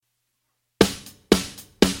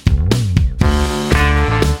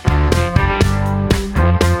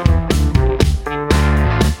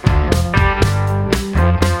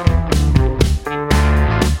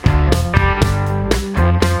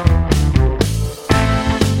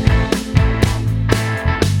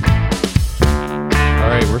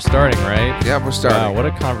right? Yeah, we're starting. Wow, what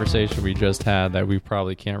a conversation we just had that we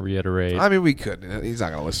probably can't reiterate. I mean, we could. He's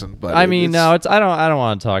not gonna listen, but I mean, no, it's I don't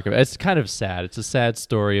want to talk about it. It's kind of sad. It's a sad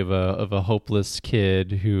story of a hopeless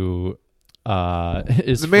kid who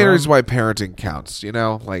is the main reason why parenting counts. You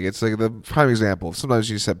know, like it's like the prime example. Sometimes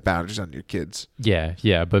you set boundaries on your kids.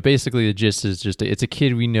 Yeah, but basically the gist is just it's a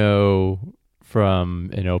kid we know from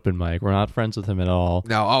an open mic. We're not friends with him at all.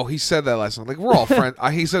 No, he said that last time. Like, we're all friends.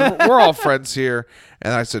 He said, we're all friends here.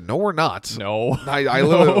 And I said, no, we're not. No. I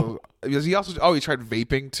literally, because he also, he tried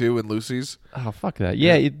vaping too in Lucy's. Oh, fuck that.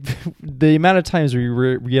 Yeah, the amount of times we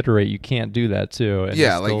reiterate you can't do that too. And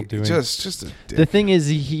Yeah, still like, doing... just a dick. The thing is,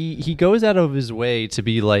 he goes out of his way to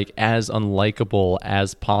be like as unlikable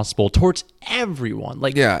as possible towards everyone.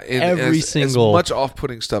 Like, every single. As much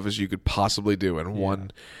off-putting stuff as you could possibly do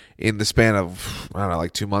in the span of, I don't know,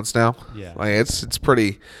 like 2 months now. Yeah. Like, it's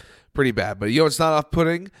pretty bad. But, it's not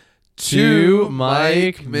off-putting. To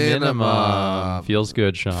Mike Minimum. Feels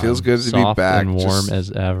good, Sean. Feels good to Soft be back. And warm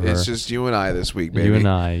as ever. It's just you and I this week, baby. You and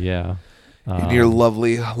I, yeah. In your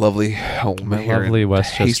lovely home here lovely in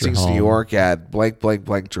Westchester Hastings, home. New York at blank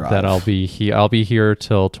drive. That I'll be here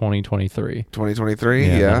till 2023. 2023,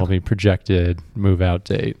 yeah. That'll be projected move out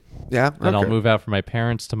date. Yeah, and I'll move out from my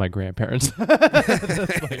parents to my grandparents.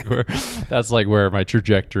 That's like where my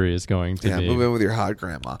trajectory is going to be. Move in with your hot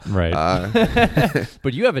grandma. Right.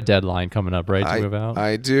 But you have a deadline coming up, right, to move out?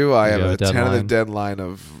 I do. I have a tentative deadline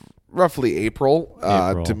of roughly April.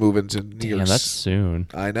 To move into New York. Yeah, that's soon.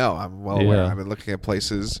 I know. I'm well aware. I've been looking at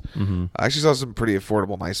places. Mm-hmm. I actually saw some pretty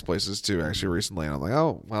affordable, nice places too, actually, recently. And I'm like,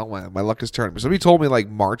 oh, well, my luck is turning. Somebody told me like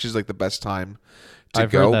March is like the best time to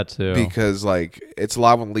go. Heard that too. Because like it's a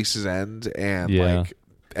lot when leases end and like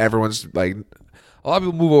everyone's like a lot of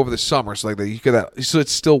people move over the summer, so like so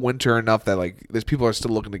it's still winter enough that like there's people are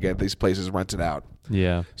still looking to get these places rented out.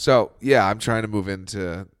 Yeah. So I'm trying to move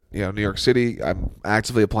into New York City. I'm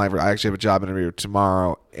actively applying I actually have a job interview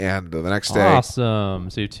tomorrow and the next day. Awesome.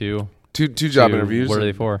 So two job interviews. What are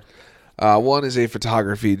they for? One is a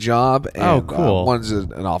photography job. And, cool. One's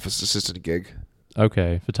an office assistant gig.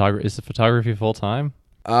 Okay, is the photography full time?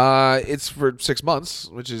 It's for 6 months,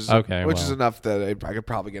 which is is enough that I could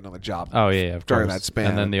probably get another job. Oh yeah, of during course. that span.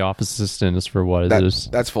 And then the office assistant is for what?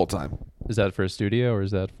 That's full time. Is that for a studio or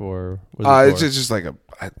is that for? It's just like I'm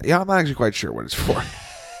not actually quite sure what it's for.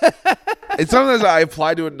 It's something that I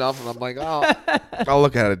applied to enough, and I'm like, I'll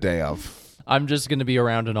look at it a day of. I'm just going to be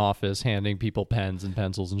around an office handing people pens and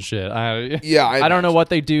pencils and shit. I don't know what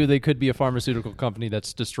they do. They could be a pharmaceutical company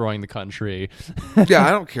that's destroying the country. Yeah, I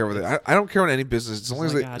don't care what I don't care what any business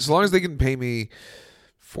as long as they can pay me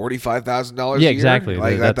 $45,000 a year. Yeah, exactly.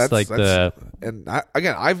 Like that's like and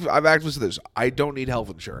I've acted to this. I don't need health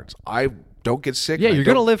insurance. I don't get sick. Yeah, you're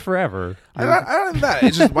gonna live forever. I don't have that.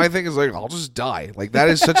 It's just my thing is like I'll just die. Like that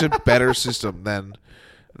is such a better system than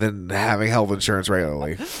having health insurance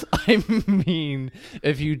regularly. I mean,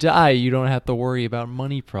 if you die, you don't have to worry about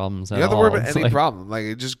money problems at all. You don't have to worry about any problem.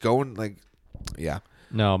 Like just going like, yeah.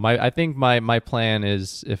 No, I think my plan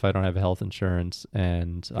is if I don't have health insurance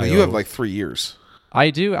and you have like 3 years. I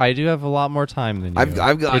do have a lot more time than you.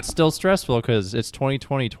 I've got. It's still stressful because it's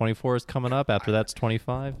 2020. 24 is coming up. After that's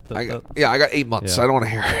 25. I got 8 months. So I don't want to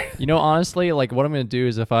hear it. Honestly, like what I'm going to do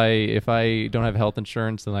is if I don't have health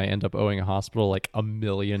insurance, then I end up owing a hospital like $1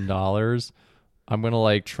 million. I'm going to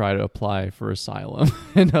like try to apply for asylum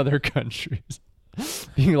in other countries.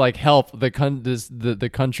 Being like, help! The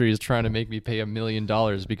country is trying to make me pay $1 million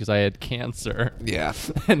because I had cancer. Yeah,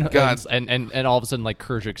 and all of a sudden, like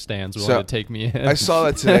Kyrgyzstan's willing to take me in. I saw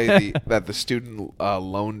that today. That the student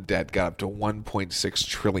loan debt got up to $1.6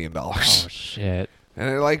 trillion. Oh shit! And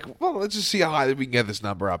they're like, well, let's just see how high we can get this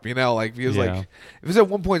number up. Like because like if it's at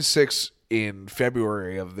 1.6 in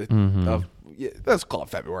February of let's call it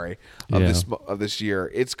February of this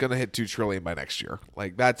year, it's gonna hit 2 trillion by next year.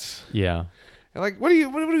 Like that's And like, what do you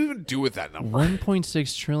even do with that number?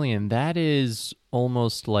 1.6 trillion. That is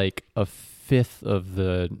almost like a fifth of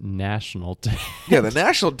the national debt. Yeah, the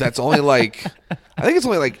national debt's only like, I think it's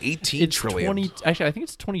only like 18 trillion. Actually, I think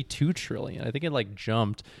it's 22 trillion. I think it like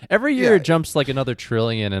jumped. Every year it jumps like another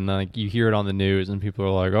trillion, and like you hear it on the news, and people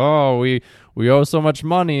are like, "Oh, we owe so much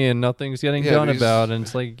money, and nothing's getting done about." And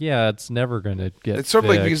it's like, yeah, it's never gonna get. It's sort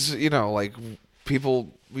of like fixed. because like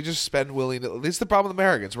people. We just spend willy-nilly. This is the problem with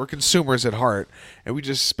Americans. We're consumers at heart, and we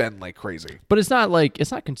just spend like crazy. But it's not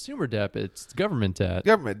consumer debt. It's government debt.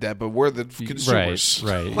 Government debt, but we're the consumers.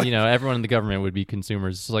 Right. Like, everyone in the government would be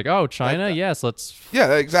consumers. It's like, oh, China, yes, let's.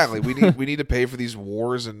 Yeah, exactly. We need to pay for these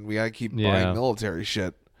wars, and we gotta keep buying military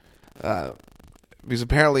shit. because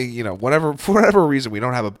apparently, for whatever reason, we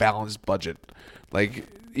don't have a balanced budget. Like,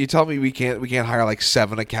 you tell me we can't hire like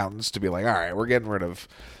 7 accountants to be like, all right, we're getting rid of,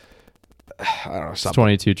 I don't know, something.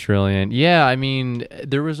 22 trillion. Yeah, I mean,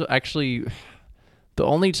 there was actually the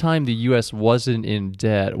only time the U.S. wasn't in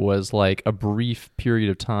debt was like a brief period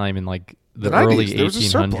of time in like the early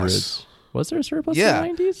 1800s. Was there a surplus in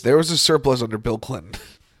the 90s? There was a surplus under Bill Clinton.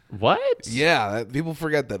 What? Yeah, people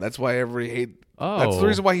forget that. That's why everybody hate. Oh. That's the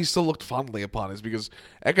reason why he still looked fondly upon, is because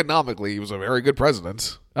economically he was a very good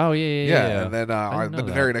president. Oh, yeah. And then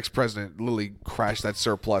the very next president literally crashed that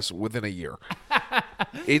surplus within a year.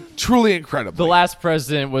 It truly incredible. The last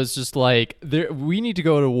president was just like, we need to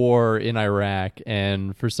go to war in Iraq,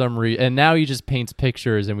 and for some reason, and now he just paints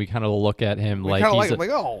pictures, and we kind of look at him like he's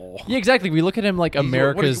oh. Yeah, exactly. We look at him like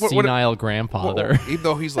America's senile grandfather. Even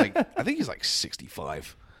though he's like, I think he's like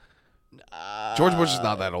 65. George Bush is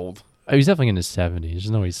not that old. He's definitely in his 70s.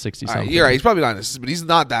 No, he's 60-something. You're right. He's probably not in his, but he's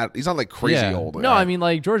not like crazy old. No, I mean,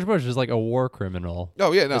 like, George Bush is like a war criminal.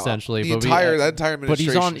 Oh, yeah, no. Essentially. That entire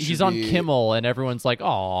administration. But he's on Kimmel, and everyone's like,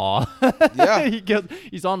 aw. Yeah.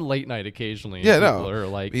 He's on late night occasionally. Yeah, no.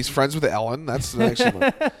 Like, he's friends with Ellen. That's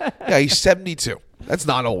actually. Yeah, he's 72. That's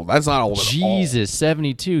not old. That's not old at all. Jesus,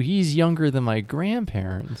 72. He's younger than my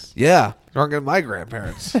grandparents. Yeah, younger than my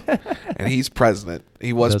grandparents. And he's president.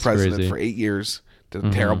 He was president for 8 years. Did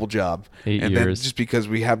a terrible job. 8 years. Then just because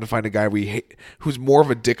we happen to find a guy we hate who's more of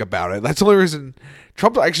a dick about it. That's the only reason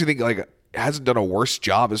Trump, I actually think, like, hasn't done a worse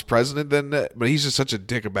job as president than that, but he's just such a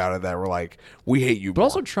dick about it that we're like, we hate you. But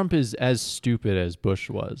also, Trump is as stupid as Bush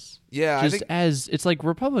was. Yeah, it's like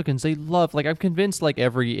Republicans, they love, like, I'm convinced like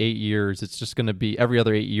every 8 years it's just going to be, every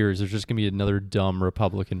other 8 years there's just going to be another dumb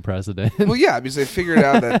Republican president. Well, yeah, because they figured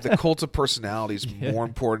out that the cult of personality is more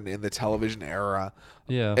important in the television era.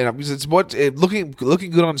 Yeah, and because it's looking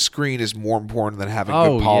good on screen is more important than having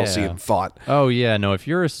good policy and thought. Oh yeah, no. If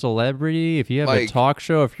you're a celebrity, if you have a talk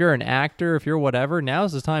show, if you're an actor, if you're whatever,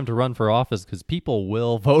 now's the time to run for office because people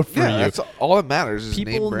will vote for you. That's all that matters. Is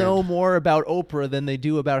people know more about Oprah than they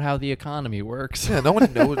do about how the economy works. Yeah, no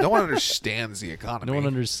one knows. No one understands the economy. No one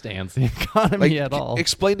understands the economy at all.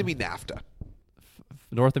 Explain to me NAFTA.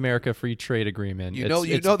 North America Free Trade Agreement.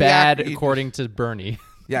 It's know bad according to Bernie.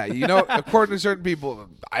 Yeah, according to certain people,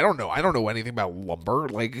 I don't know anything about lumber.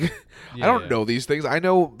 Like, I don't know these things. I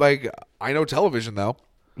know television though.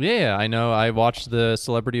 Yeah, I know. I watched the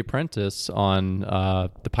Celebrity Apprentice on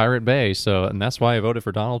the Pirate Bay, and that's why I voted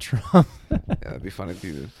for Donald Trump. Yeah, that'd be funny to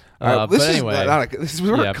do. All right, this is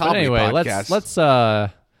not a comedy podcast.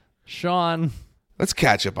 Let's Sean. Let's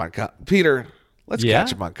catch up on Peter. Let's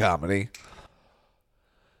catch up on comedy.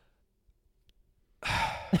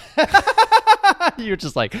 You're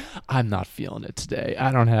just like, I'm not feeling it today.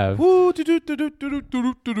 I don't have.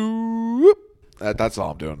 That's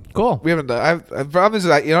all I'm doing. Cool. We haven't. The problem is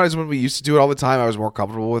that as when we used to do it all the time, I was more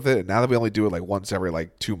comfortable with it. And now that we only do it like once every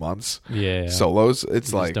like 2 months, solos,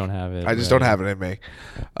 it's like don't have it. I just don't have it in me.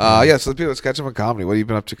 So let's catch up on comedy. What have you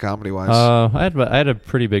been up to comedy wise? I had a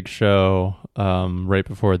pretty big show right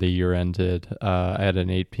before the year ended. I had an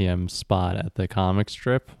 8 p.m. spot at the comic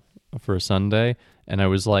strip for a Sunday. And I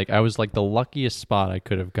was like the luckiest spot I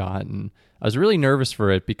could have gotten. I was really nervous for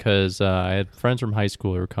it because I had friends from high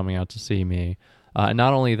school who were coming out to see me. And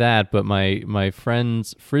not only that, but my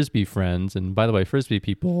friends, Frisbee friends, and by the way, Frisbee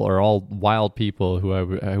people are all wild people who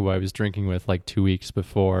I was drinking with like 2 weeks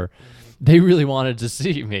before. They really wanted to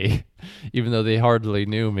see me, even though they hardly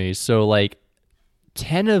knew me. So like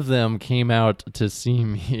 10 of them came out to see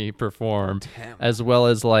me perform, as well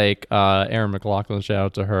as like Erin McLaughlin, shout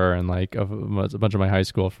out to her, and like a bunch of my high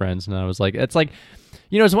school friends. And I was like, it's like,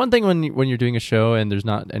 it's one thing when you're doing a show and there's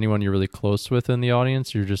not anyone you're really close with in the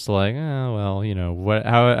audience, you're just like,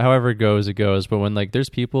 however it goes, it goes. But when like there's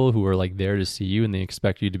people who are like there to see you and they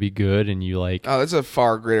expect you to be good, and you like, that's a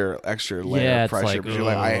far greater extra layer of pressure, because you're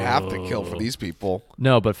like, I have to kill for these people.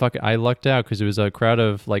 No, but fuck it, I lucked out because it was a crowd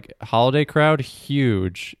of like holiday crowd,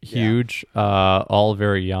 huge, all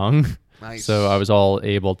very young. Nice. So I was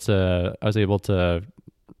able to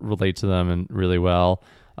relate to them and really well.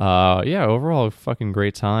 Overall, fucking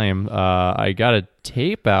great time. I got a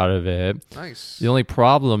tape out of it. Nice. The only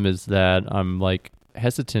problem is that I'm like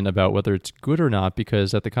hesitant about whether it's good or not,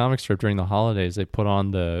 because at the comic strip during the holidays, they put on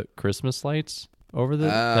the Christmas lights over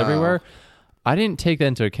everywhere. I didn't take that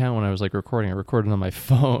into account when I was like recording. I recorded on my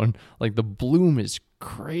phone. Like the bloom is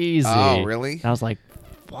crazy. Oh, really? And I was like,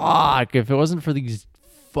 fuck, if it wasn't for these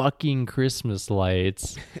fucking Christmas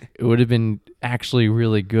lights, it would have been actually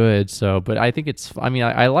really good. So, but I think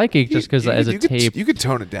I like it just because tape, you could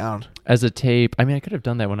tone it down. As a tape, I mean, I could have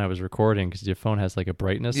done that when I was recording because your phone has like a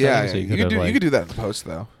brightness. Yeah, you could do that in the post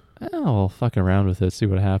though. I'll fuck around with it, see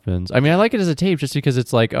what happens. I mean, I like it as a tape just because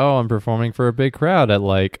it's like, oh, I'm performing for a big crowd at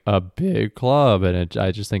like a big club, and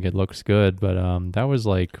I just think it looks good. But that was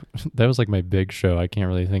like my big show. I can't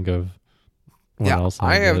really think of what else.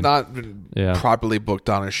 I have not been properly booked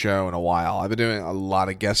on a show in a while. I've been doing a lot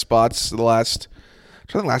of guest spots the last.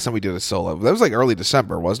 I think last time we did a solo, that was like early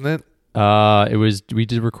December, wasn't it? It was. We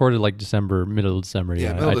did recorded like middle of December.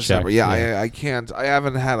 Yeah, middle of December. I can't. I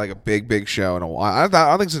haven't had like a big show in a while. I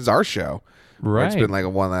don't think since our show. Right. It's been like a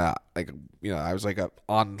one that I was like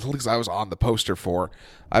on. At least I was on the poster for.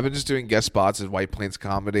 I've been just doing guest spots at White Plains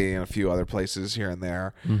Comedy and a few other places here and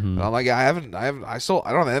there. Mm-hmm. But I'm like, I don't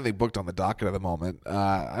have anything booked on the docket at the moment.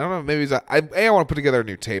 I don't know. Maybe I want to put together a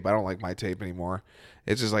new tape. I don't like my tape anymore.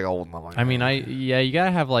 It's just like old. Like, I mean, you gotta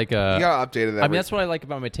have like a. You gotta update it. I mean, that's what I like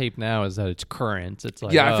about my tape now is that it's current. It's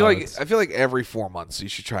like I feel like every 4 months you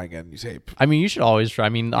should try and get a new tape. I mean, you should always try. I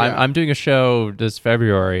mean, I'm doing a show this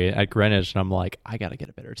February at Greenwich, and I'm like, I gotta get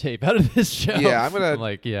a better tape out of this show. Yeah, I'm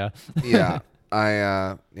gonna yeah.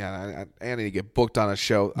 I need to get booked on a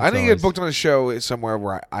show. I need to get booked on a show somewhere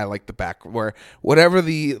where I like the back, where whatever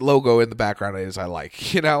the logo in the background is, I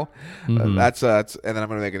like. You know, that's and then I'm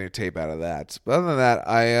gonna make a new tape out of that. But other than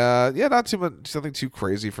that, not too much, something too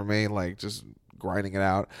crazy for me. Like just grinding it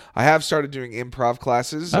out. I have started doing improv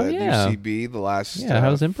classes at UCB the last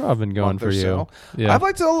how's improv been going for you? So. Yeah, I've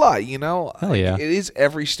liked it a lot. You know, hell yeah, it is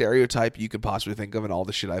every stereotype you could possibly think of, and all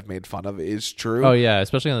the shit I've made fun of is true. Oh yeah,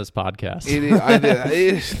 especially on this podcast.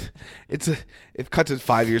 It cuts it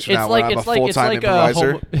 5 years from now when I'm a full-time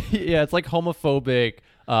improviser. It's like homophobic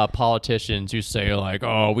politicians who say like,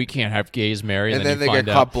 "Oh, we can't have gays marry," and then they get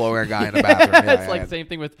caught blowing a guy in the bathroom. It's like same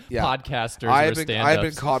thing with podcasters. I've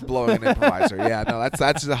been caught blowing an improviser. Yeah, no, that's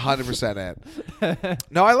 100% it.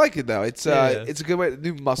 No, I like it though. It's it's a good way,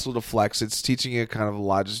 new muscle to flex. It's teaching you kind of a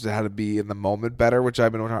lot just how to be in the moment better, which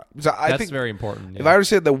I've been. I think very important. Yeah. If I were to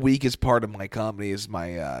say the weakest part of my comedy is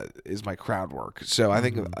my crowd work, so I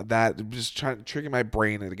think that just tricking my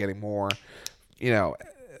brain into getting more,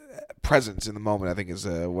 presence in the moment, I think is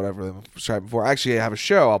whatever I'm striving for. Actually, I have a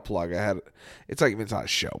show I'll plug. It's not a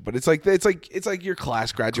show, but it's like your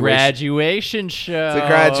class graduation show. It's a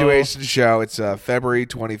graduation show. It's February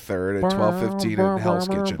 23rd at 12:15 in Hell's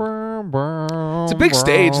Kitchen. It's a big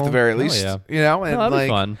stage at the very least, and that'd be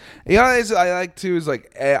fun. I like to is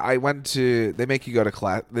like I went to. They make you go to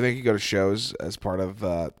class. They make you go to shows as part of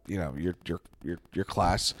your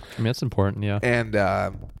class. I mean, that's important, yeah. And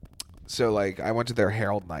so like I went to their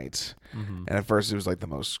Herald night, and at first it was like the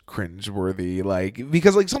most cringe-worthy, like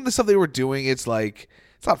because like some of the stuff they were doing, it's like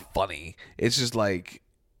it's not funny. It's just like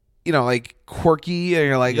like quirky, and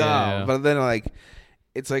you're like oh, but then like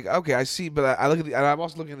it's like okay, I see, but I look at and I'm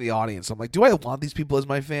also looking at the audience. I'm like, do I want these people as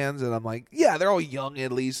my fans? And I'm like, yeah, they're all young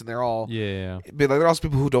at least, and they're all but like they're also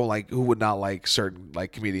people who would not like certain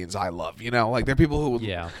like comedians I love. Like they're people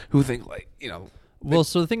who think like Well,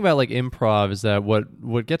 so the thing about like improv is that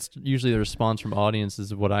what gets usually the response from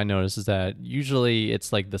audiences, what I notice is that usually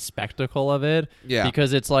it's like the spectacle of it,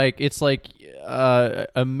 because it's like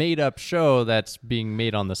a made up show that's being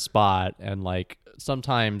made on the spot, and like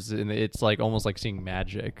sometimes it's like almost like seeing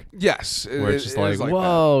magic. Yes, where it's just like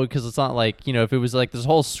whoa, because it's not like if it was like this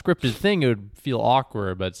whole scripted thing, it would feel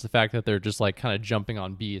awkward, but it's the fact that they're just like kind of jumping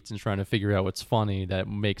on beats and trying to figure out what's funny that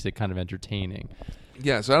makes it kind of entertaining.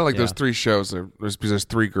 Yeah, so I like those three shows. There's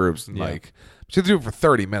three groups, and like you do it for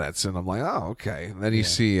 30 minutes, and I'm like, oh, okay. And then you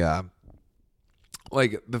see, out of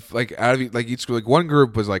each group, like one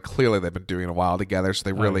group was like clearly they've been doing it a while together, so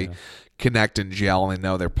they really connect and gel and they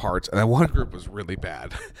know their parts. And then one group was really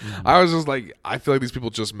bad. I was just like, I feel like these people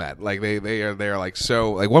just met. Like they are like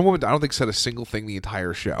so. Like one woman, I don't think said a single thing the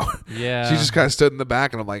entire show. Yeah, she just kind of stood in the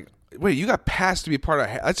back, and I'm like, wait, you got passed to be part of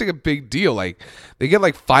that's like a big deal. Like they get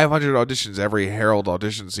like 500 auditions every Herald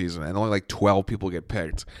audition season, and only like 12 people get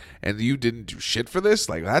picked, and you didn't do shit for this.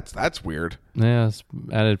 Like that's weird. Yeah, it's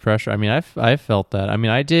added pressure. I mean, I felt that. I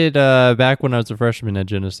mean, I did back when I was a freshman at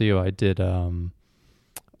Geneseo. I did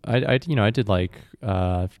I did like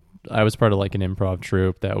I was part of like an improv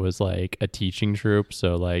troupe that was like a teaching troupe.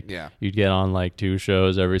 So like you'd get on like 2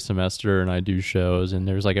 shows every semester, and I do shows, and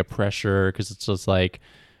there's like a pressure because it's just like.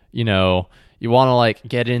 You want to like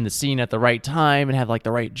get in the scene at the right time and have like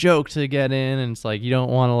the right joke to get in, and it's like you don't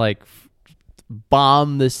want to like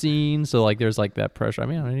bomb the scene. So like there's like that pressure. I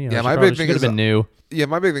mean, my big thing has been new. Yeah,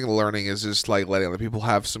 my big thing learning is just like letting other people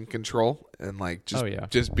have some control and like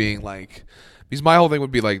just being like. Because my whole thing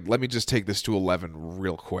would be like, let me just take this to 11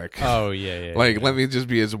 real quick. Oh yeah. Let me just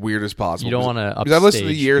be as weird as possible. You don't want to. Because I've listened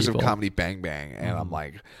to years of Comedy Bang Bang, and I'm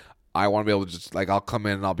like. I want to be able to just like I'll come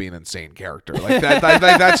in and I'll be an insane character like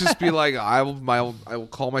that just be like I will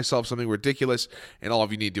call myself something ridiculous and all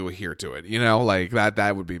of you need to adhere to it, like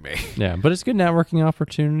that would be me. Yeah, but it's good networking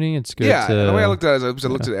opportunity. It's good. Yeah, the way I looked at it is I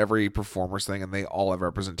looked at every performers thing and they all have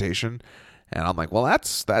representation. And I'm like, well,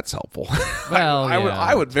 that's helpful. Well,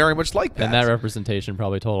 I would very much like that. And that representation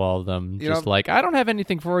probably told all of them, like, I don't have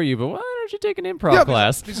anything for you, but why don't you take an improv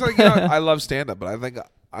class? Because like, I love stand-up, but I think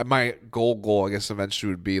my goal, I guess, eventually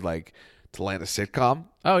would be like to land a sitcom.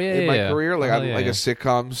 Oh yeah, in my career, like I'm like a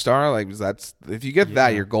sitcom star. Like that's if you get that,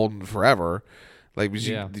 you're golden forever. Like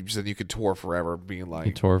because then you could tour forever, being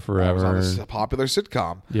like tour forever. I was on a popular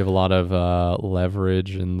sitcom. You have a lot of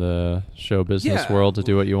leverage in the show business world to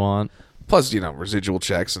do what you want. Plus, residual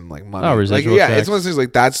checks and like money. Oh, residual checks. It's one of those things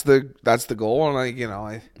like that's the goal, and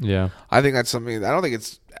I think that's something. I don't think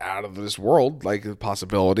it's out of this world, like a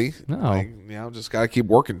possibility. No, just gotta keep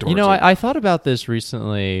working towards it. I thought about this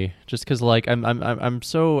recently, just because like I'm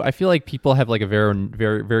so I feel like people have like a very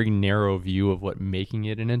very very narrow view of what making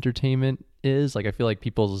it an entertainment is. Like I feel like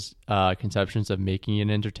people's conceptions of making it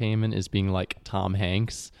an entertainment is being like Tom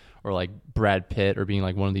Hanks or like Brad Pitt or being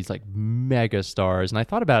like one of these like mega stars. And I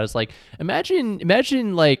thought about it, it's like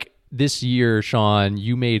imagine like this year, Sean,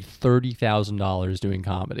 you made $30,000 doing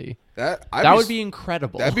comedy. That would be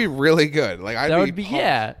incredible. That'd be really good. Like that would be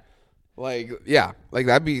like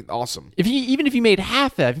that'd be awesome. Even if you made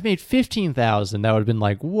half that, if you made $15,000, that would have been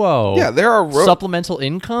like, whoa. Yeah, there are supplemental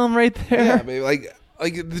income right there. Yeah, baby,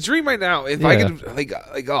 like the dream right now. If I could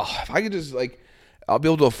if I could just like. I'll be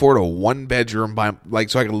able to afford a 1-bedroom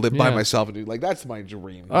so I can live by myself and do like that's my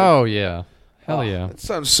dream. Oh yeah, hell yeah! It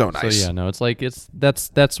sounds so nice. So yeah, no, it's like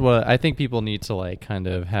that's what I think people need to like kind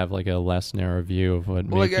of have like a less narrow view of what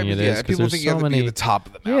making it is. People think you have to be the top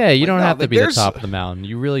of the mountain. Yeah, you don't have to be the top of the mountain.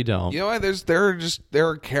 You really don't. There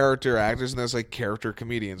are character actors and there's like character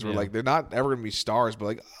comedians where like they're not ever gonna be stars, but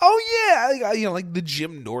like like the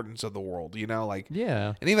Jim Nortons of the world.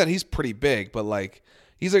 And even he's pretty big, but like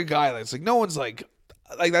he's a guy that's like no one's like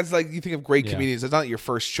that's like you think of great comedians. That's not your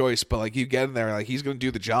first choice, but like you get in there, like he's going to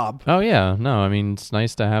do the job. Oh yeah, no, I mean it's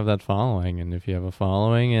nice to have that following, and if you have a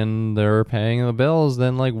following and they're paying the bills,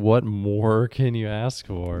 then like what more can you ask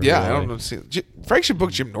for? Yeah, really? I don't know. Frank should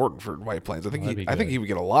book Jim Norton for White Plains. I think he would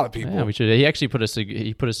get a lot of people. Yeah, we should. He actually put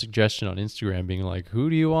a suggestion on Instagram, being like, "Who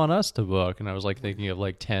do you want us to book?" And I was like thinking of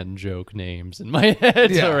like 10 joke names in my head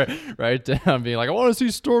to write down, being like, "I want to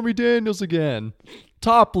see Stormy Daniels again,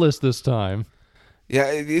 topless this time." Yeah,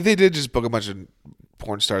 if they did just book a bunch of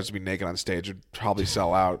porn stars to be naked on stage, it would probably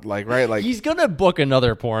sell out. Like, right? Like he's gonna book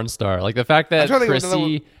another porn star. Like the fact that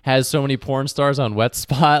Chrissy has so many porn stars on Wet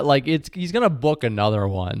Spot, like he's gonna book another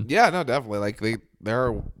one. Yeah, no, definitely. Like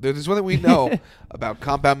there's one that we know about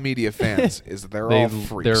Compound Media fans is that they're all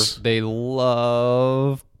freaks. They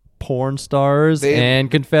love porn stars and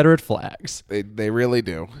Confederate flags. They really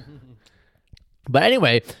do. But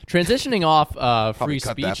anyway, transitioning off free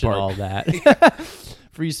speech and all that,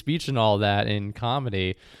 free speech and all that in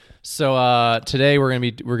comedy. So today we're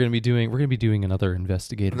gonna be doing another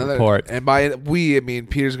investigative report. And by we, I mean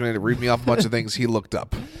Peter's going to read me off a bunch of things he looked up.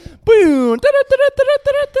 Boom!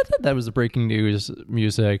 That was the breaking news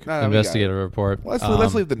music. Investigative report.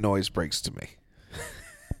 Let's leave the noise breaks to me.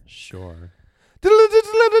 Sure.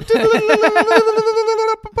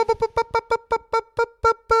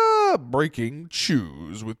 Breaking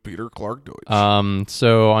Choose with Peter Clark Deutsch.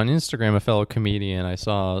 So on Instagram, a fellow comedian, I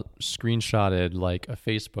saw screenshotted like a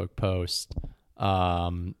Facebook post,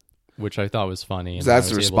 which I thought was funny. And that's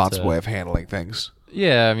the responsible way of handling things.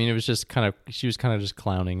 Yeah, I mean, it was just she was kind of just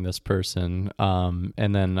clowning this person.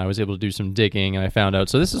 And then I was able to do some digging and I found out.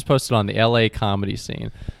 So this is posted on the LA comedy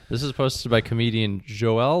scene. This is posted by comedian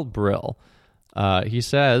Joel Brill. He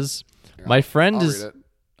says, "My friend is..." Read it.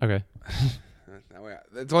 Okay.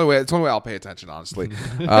 It's the only way I'll pay attention, honestly.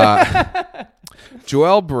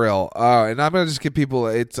 Joel Brill, and I'm gonna just give people.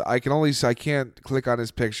 I can't click on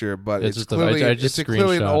his picture, but it's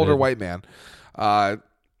clearly an older white man. As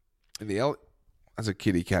a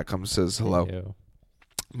kitty cat comes and says hello. Ew.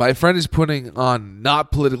 My friend is putting on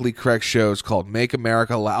not politically correct shows called Make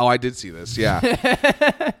America Laugh. Oh, I did see this. Yeah.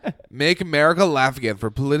 Make America Laugh Again for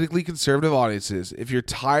politically conservative audiences. If you're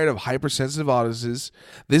tired of hypersensitive audiences,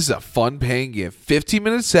 this is a fun paying gift.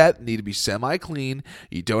 15-minute set, need to be semi-clean.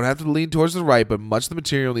 You don't have to lean towards the right, but much of the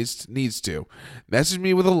material needs to. Message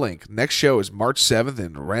me with a link. Next show is March 7th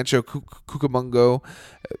in Rancho Cucamonga,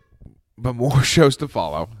 but more shows to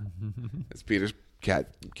follow. It's Peter's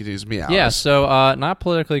cat continues me out. Yeah, so not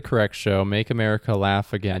politically correct show, Make America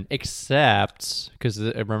Laugh Again, except because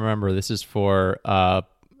remember this is for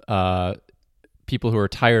people who are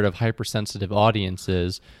tired of hypersensitive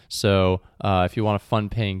audiences. So if you want a fun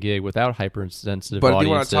paying gig without hypersensitive but audiences, if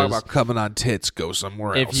you want to talk about coming on tits, go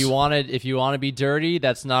somewhere else. if you want to be dirty,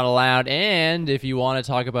 that's not allowed. And if you want to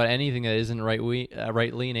talk about anything that isn't right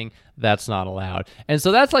leaning, that's not allowed. And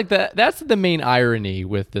so that's the main irony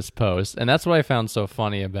with this post, and that's what I found so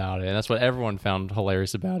funny about it, and that's what everyone found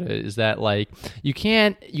hilarious about it, is that like you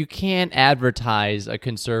can't advertise a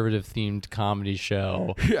conservative themed comedy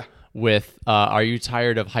show with are you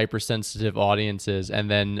tired of hypersensitive audiences, and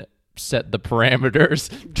then set the parameters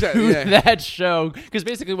to that show, because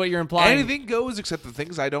basically what you're implying, anything goes except the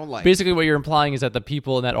things I don't like. Basically what you're implying is that the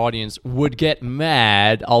people in that audience would get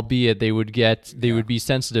mad, albeit they would be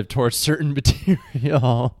sensitive towards certain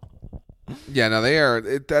material. Yeah, no, they are.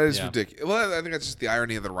 That is ridiculous. Well, I think that's just the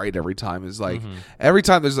irony of the right. Every time is like, every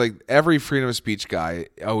time there's like every freedom of speech guy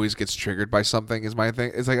always gets triggered by something. Is my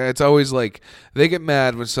thing. It's like it's always like they get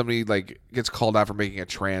mad when somebody like gets called out for making a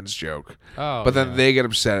trans joke, but then they get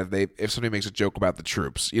upset if somebody makes a joke about the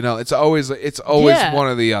troops. You know, it's always one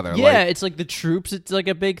or the other. Yeah, like, it's like the troops. It's like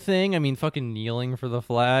a big thing. I mean, fucking kneeling for the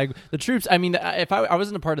flag. The troops. I mean, if I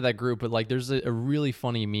wasn't a part of that group, but like, there's a really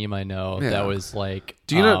funny meme I know that was like,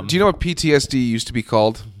 do you know what PTSD used to be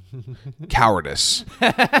called? Cowardice.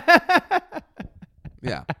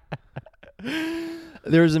 Yeah.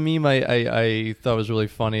 There was a meme I thought was really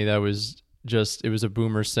funny that was just, it was a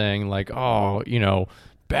boomer saying like, oh, you know,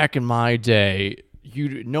 back in my day,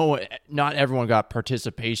 not everyone got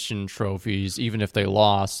participation trophies even if they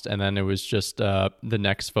lost. And then it was just the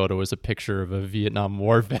next photo was a picture of a Vietnam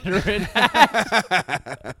War veteran.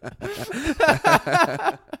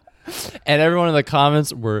 And everyone in the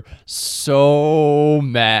comments were so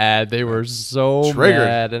mad. They were so triggered.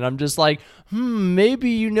 Mad. And I'm just like,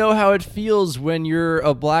 maybe you know how it feels when you're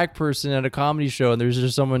a black person at a comedy show and there's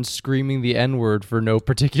just someone screaming the N-word for no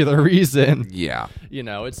particular reason. Yeah. You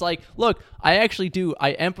know, it's like, look, I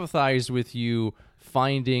empathize with you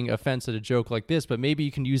finding offense at a joke like this, but maybe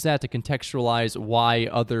you can use that to contextualize why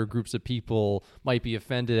other groups of people might be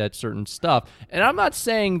offended at certain stuff. And I'm not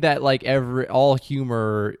saying that like all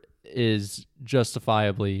humor is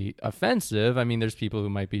justifiably offensive. I mean, there's people who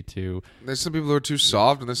might be too... There's some people who are too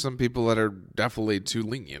soft, and there's some people that are definitely too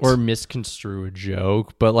lenient. Or misconstrue a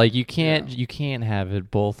joke, but like you can't have it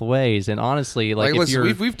both ways. And honestly, like if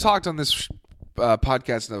listen, we've talked on this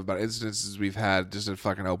podcast about incidences we've had just at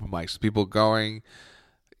fucking open mics. People going,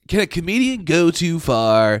 can a comedian go too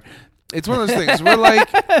far? It's one of those things. We're like,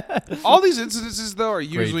 all these incidences though are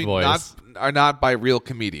usually not by real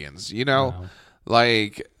comedians. You know,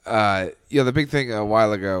 like the big thing a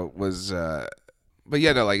while ago was. But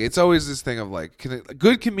yeah, no, like it's always this thing of like,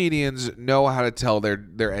 good comedians know how to tell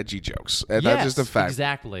their edgy jokes, and that's just a fact.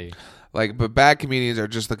 Exactly. Like, but bad comedians are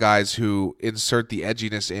just the guys who insert the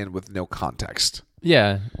edginess in with no context.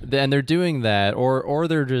 Yeah, and they're doing that, or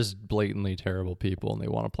they're just blatantly terrible people, and they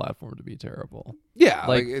want a platform to be terrible. Yeah,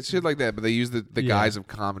 like it's shit like that. But they use the guise of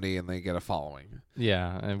comedy, and they get a following.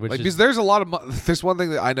 Yeah, and because there's a lot of there's one thing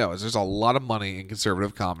that I know is there's a lot of money in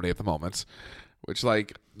conservative comedy at the moment, which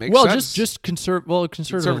like makes sense. just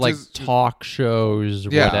conservative like talk shows,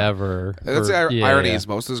 whatever. That's the irony is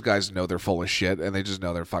most of those guys know they're full of shit, and they just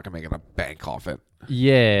know they're fucking making a bank off it.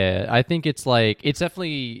 Yeah, I think it's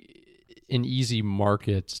definitely an easy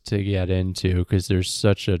market to get into because there's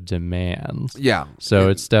such a demand. Yeah. So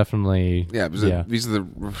it's definitely these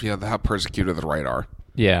are how persecuted the right are.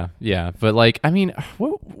 Yeah. But like, I mean,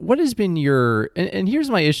 what has been your and here's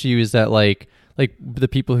my issue is that like the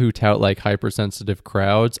people who tout like hypersensitive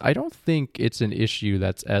crowds, I don't think it's an issue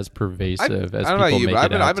that's as pervasive as people make it out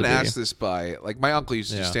to be. I've been asked this by like my uncle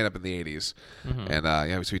used to do stand up in the 80s,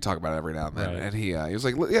 and so we talk about it every now and then. Right. And he was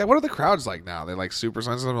like, "Yeah, what are the crowds like now? They're like super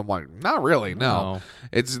sensitive." I'm like, "Not really, no.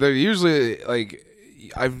 They're usually like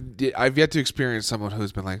I've yet to experience someone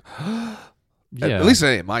who's been like." At least it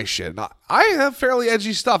ain't my shit. I have fairly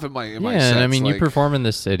edgy stuff in my sets. And I mean, you perform in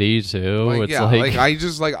the city too. I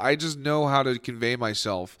just know how to convey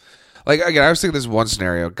myself. Like again, I was thinking this one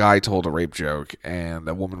scenario. A guy told a rape joke, and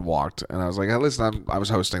a woman walked, and I was like, hey, "Listen, I was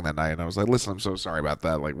hosting that night, and I was like, listen, I'm so sorry about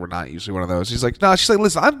that. Like, we're not usually one of those." She's like, "No," she's like,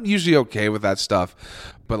 "Listen, I'm usually okay with that stuff,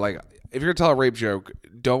 but like, if you're gonna tell a rape joke,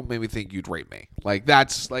 don't make me think you'd rape me." Like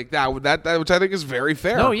that's like that which I think is very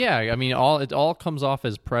fair. Oh yeah, I mean, it all comes off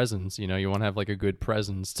as presence. You know, you want to have like a good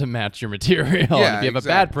presence to match your material. Yeah, and if you have a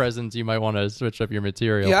bad presence, you might want to switch up your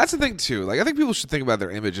material. Yeah, that's the thing too. Like I think people should think about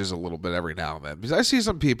their images a little bit every now and then, because I see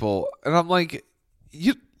some people and I'm like,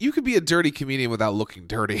 you you could be a dirty comedian without looking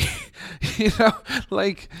dirty. You know,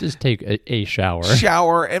 like just take a shower.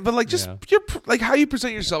 But like just like how you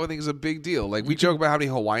present yourself, I think is a big deal. Like we joke about how many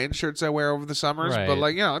Hawaiian shirts I wear over the summers, but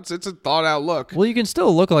like it's a thought out look. Well, you can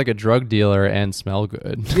still look like a drug dealer and smell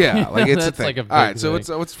good. Yeah, like it's a thing. Like a big all right, thing.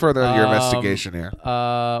 so what's further your investigation here?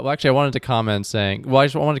 Well, actually, I wanted to comment saying, I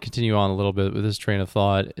wanted to continue on a little bit with this train of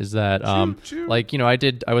thought. Is that like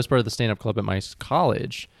I was part of the stand up club at my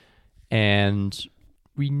college, and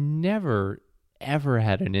we never ever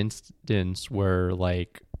had an instance where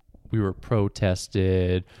like we were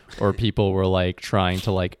protested or people were like trying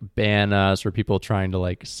to like ban us or people trying to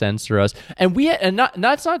like censor us. And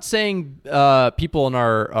that's not saying people in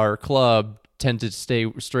our club tend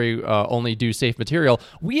to only do safe material.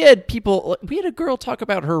 We had a girl talk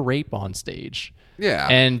about her rape on stage. Yeah.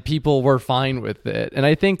 And people were fine with it. And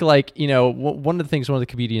I think like, one of the things one of the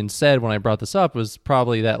comedians said when I brought this up was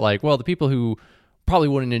probably that like, well, the people who probably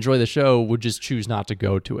wouldn't enjoy the show would just choose not to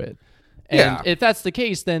go to it. And if that's the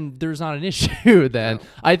case, then there's not an issue then. No.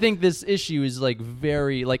 I think this issue is like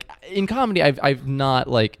very like in comedy I've not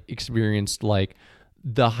like experienced like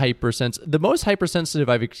the most hypersensitive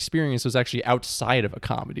I've experienced was actually outside of a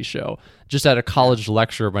comedy show, just at a college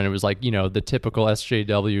lecture when it was like, the typical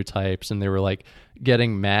SJW types and they were like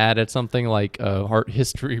getting mad at something like a art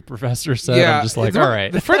history professor said. Yeah, I'm just like, all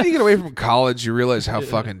right. The further you get away from college, you realize how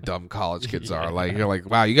fucking dumb college kids are. Like you're like,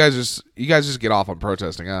 wow, you guys just get off on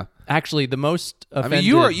protesting, huh? Actually, the most offended... I mean,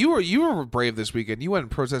 you were brave this weekend. You went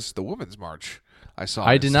and protested the Women's March.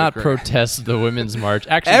 I did not protest the Women's March.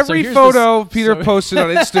 Actually, every photo Peter posted on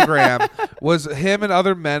Instagram was him and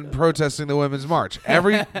other men protesting the Women's March.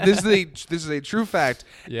 This is a true fact.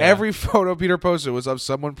 Yeah. Every photo Peter posted was of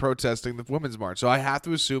someone protesting the Women's March. So I have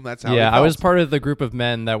to assume that's how. Yeah, I was part of the group of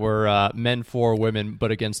men that were men for women,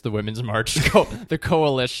 but against the Women's March, the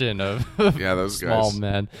coalition of those small guys.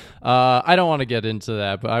 Men. I don't want to get into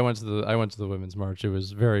that, but I went to the Women's March. It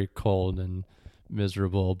was very cold and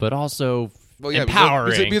miserable, but also. Well, yeah,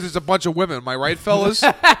 empowering. Because there's a bunch of women, am I right, fellas?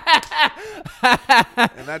 And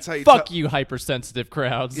that's how you fuck you, hypersensitive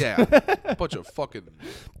crowds. Yeah, a bunch of fucking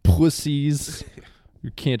pussies.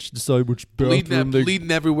 You can't decide which bathroom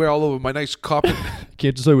bleeding everywhere all over my nice carpet.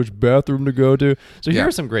 Can't decide which bathroom to go to. So here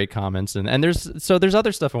are some great comments, and there's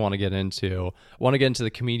other stuff I want to get into. I want to get into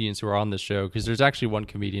the comedians who are on the show because there's actually one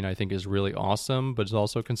comedian I think is really awesome, but is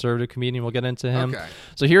also a conservative comedian. We'll get into him. Okay.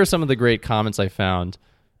 So here are some of the great comments I found.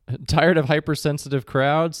 Tired of hypersensitive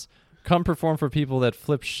crowds? Come perform for people that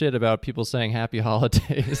flip shit about people saying happy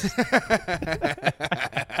holidays.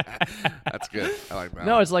 That's good. I like that.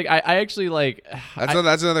 No, it's like I actually like.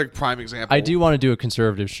 That's another prime example. I do want to do a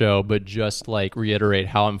conservative show, but just like reiterate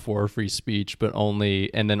how I'm for free speech, but only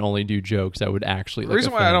do jokes that would actually. The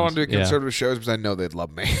reason why I don't want to do a conservative show is because I know they'd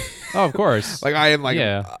love me. Oh, of course. Like I am like.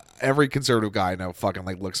 Yeah. Every conservative guy I know fucking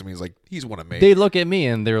like looks at me. He's like, he's one of me. They look at me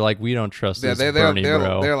and they're like, we don't trust this Bernie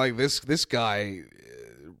bro. They're like this guy.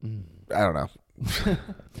 I don't know.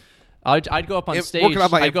 I'd go up on stage.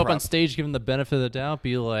 I'd go up on stage, give them the benefit of the doubt,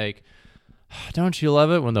 be like, don't you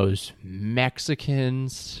love it when those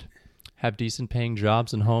Mexicans have decent paying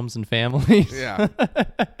jobs and homes and families? Yeah.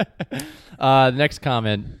 Next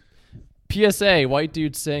comment. PSA, white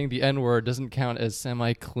dude saying the N-word doesn't count as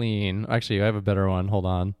semi-clean. Actually, I have a better one. Hold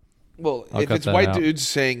on. Well, if it's white dudes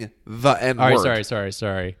saying the N-word. All right,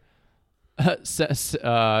 sorry.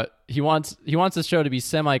 He wants the show to be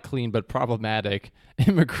semi-clean but problematic.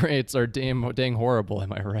 Immigrants are dang horrible,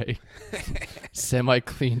 am I right?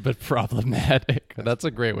 Semi-clean but problematic. That's a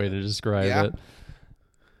great way to describe it.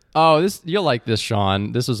 Oh, you'll like this,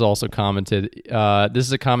 Sean. This was also commented. This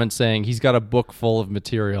is a comment saying he's got a book full of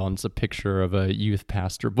material, and it's a picture of a youth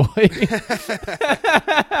pastor boy.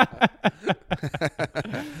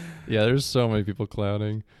 Yeah, there's so many people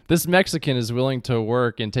clowning. This Mexican is willing to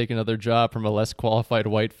work and take another job from a less qualified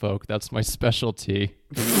white folk. That's my specialty.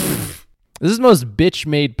 This is the most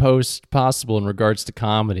bitch-made post possible in regards to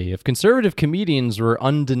comedy. If conservative comedians were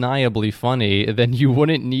undeniably funny, then you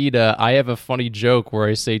wouldn't need I have a funny joke where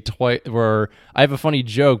I say where I have a funny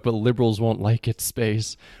joke, but liberals won't like it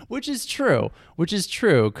space. Which is true,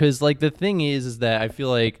 because like the thing is that I feel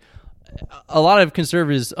like a lot of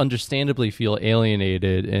conservatives understandably feel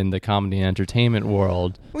alienated in the comedy and entertainment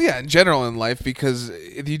world. Well, yeah, in general in life, because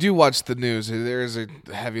if you do watch the news, there is a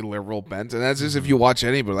heavy liberal bent, and that's just if you watch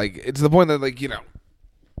anybody. Like, it's the point that, like,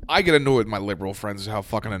 I get annoyed with my liberal friends how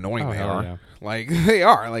fucking annoying they are. Yeah. Like they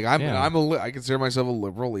are. Like I consider myself a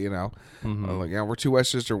liberal. You know, like we're two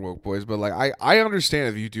Westchester woke boys, but like I understand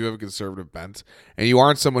if you do have a conservative bent and you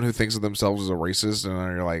aren't someone who thinks of themselves as a racist,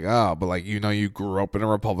 and you're like, oh, but like you grew up in a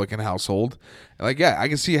Republican household. Like I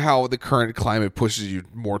can see how the current climate pushes you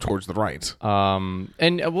more towards the right.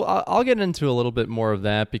 And I'll get into a little bit more of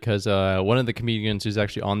that because one of the comedians who's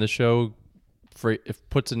actually on the show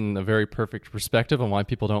puts in a very perfect perspective on why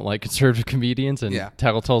people don't like conservative comedians and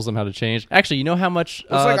tells them how to change. Actually, you know how much... it's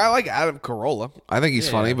like I like Adam Carolla. I think he's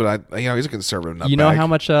funny, but he's a conservative nutbag. You know how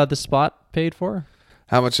much The Spot paid for?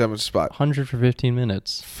 How much Spot? 100 for 15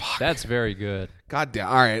 minutes. Fuck. That's very good. God damn.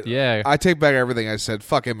 All right. Yeah. I take back everything I said.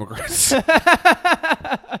 Fuck immigrants.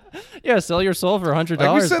 Yeah, sell your soul for $100.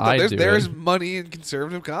 Like we said, there's money in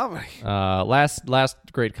conservative comedy. Last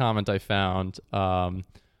great comment I found...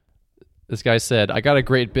 this guy said, I got a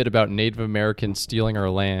great bit about Native Americans stealing our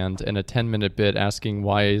land and a 10-minute bit asking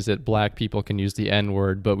why is it black people can use the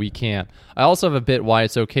N-word, but we can't. I also have a bit why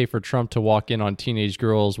it's okay for Trump to walk in on teenage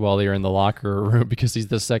girls while they are in the locker room because he's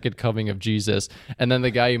the second coming of Jesus. And then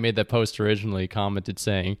the guy who made that post originally commented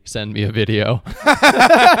saying, send me a video.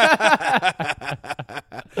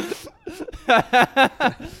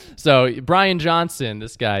 So Brian Johnson,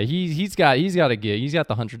 this guy, he's got a gig. He's got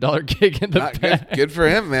the $100 gig in the bag. Good for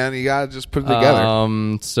him, man. You gotta just put it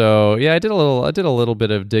together. So yeah, I did a little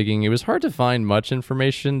bit of digging. It was hard to find much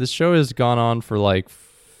information. This show has gone on for like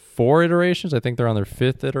 4 iterations. I think they're on their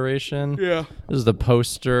 5th iteration. Yeah. This is the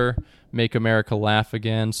poster. Make America Laugh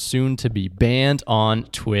Again. Soon to be banned on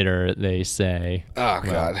Twitter, they say. Oh,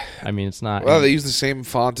 God. I mean, it's not... Well, they use the same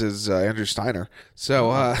font as Andrew Steiner.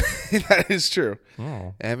 So, that is true.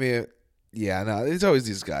 Oh. I mean, yeah, no, it's always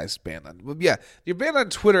these guys banned on... Well, yeah, you're banned on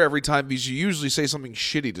Twitter every time because you usually say something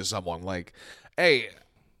shitty to someone. Like, hey...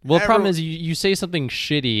 Well, the problem is you say something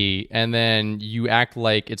shitty and then you act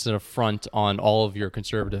like it's an affront on all of your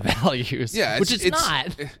conservative values. Yeah, which it's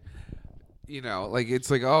not. You know, like it's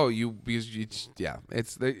like, oh, it's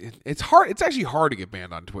hard. It's actually hard to get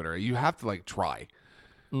banned on Twitter. You have to like try.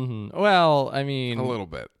 Mm-hmm. Well, I mean, a little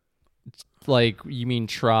bit. Like you mean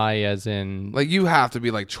try as in like you have to be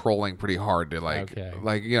like trolling pretty hard to like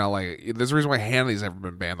like you know like there's a reason why Hanley's never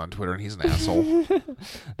been banned on Twitter and he's an asshole.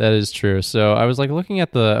 That is true. So I was looking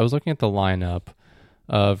at the lineup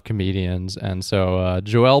of comedians, and so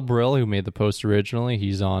Joel Brill, who made the post originally,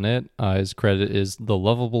 he's on it. His credit is The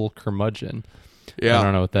Lovable Curmudgeon. Yeah, I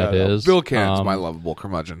don't know what that is. Bill Cannon's My Lovable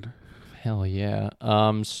Curmudgeon. Hell yeah.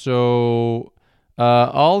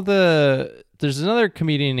 There's another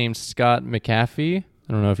comedian named Scott McAfee.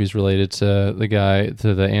 I don't know if he's related to the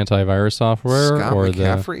antivirus software Scott or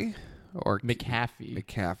McCaffrey? Or McAfee.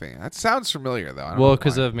 McAfee. That sounds familiar, though. Well,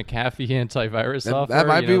 because of McAfee antivirus software. That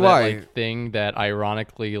might be why. That, thing that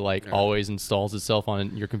ironically always installs itself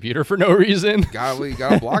on your computer for no reason. You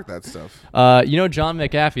gotta block that stuff. John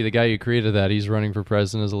McAfee, the guy who created that, he's running for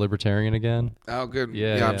president as a libertarian again. Oh, good.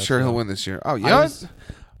 Yeah, I'm sure he'll win this year. Oh, yeah.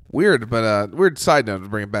 Weird, but weird side note to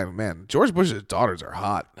bring it back. Man, George Bush's daughters are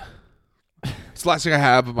hot. It's the last thing I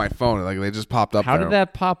have on my phone. Like they just popped up. How did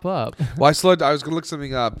that pop up? Well, I was gonna look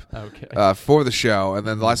something up for the show, and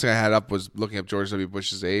then the last thing I had up was looking up George W.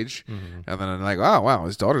 Bush's age, and then I'm like, oh wow,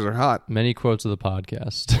 his daughters are hot. Many quotes of the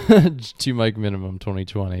podcast. 2 mic minimum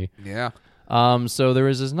 2020. Yeah. So there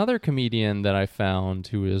was another comedian that I found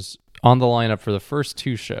who was on the lineup for the first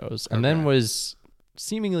 2 shows, and then was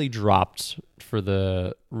seemingly dropped for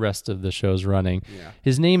the rest of the shows running. Yeah.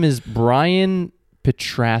 His name is Brian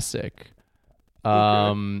Petrasic.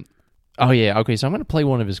 Oh yeah, okay, so I'm going to play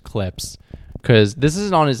one of his clips because this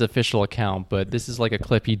isn't on his official account, but this is like a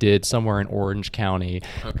clip he did somewhere in Orange County.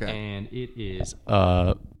 Okay. And it is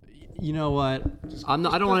you know what? I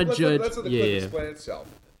don't want to judge. Let's let the clip explain itself.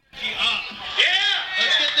 Yeah,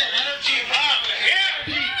 let's get the energy up.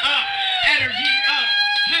 Yeah, up, energy up.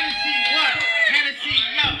 Hennessy what? Hennessy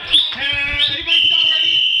up. Anybody still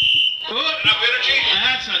ready? Enough energy?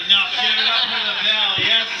 That's enough. Give it up for the bell.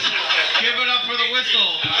 Yes. Give it up for the whistle.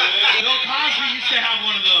 Bill Cosby used to have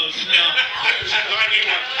one of those.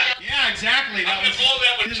 Yeah, exactly. That was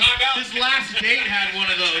his last date had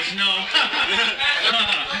one of those. No.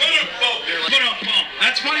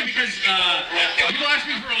 That's funny because people ask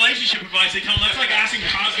me for relationship advice. They tell them that's like asking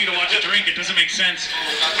Cosby to watch a drink. It doesn't make sense.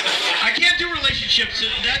 I can't do relationships.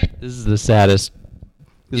 This is the saddest.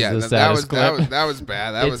 That was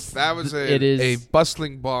bad. That was a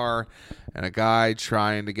bustling bar and a guy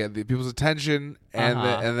trying to get the people's attention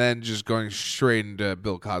and then just going straight into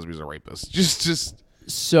Bill Cosby's a rapist. Just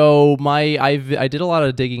So I did a lot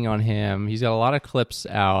of digging on him. He's got a lot of clips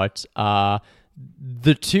out.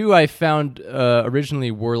 The two I found originally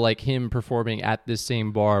were like him performing at this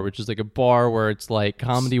same bar, which is like a bar where it's like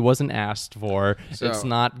comedy wasn't asked for. So, it's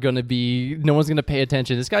not going to be, no one's going to pay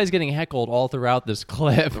attention. This guy's getting heckled all throughout this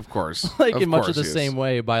clip. Of course. Like of in much course of the he is. same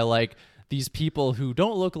way by like these people who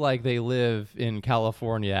don't look like they live in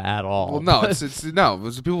California at all. Well, no, it's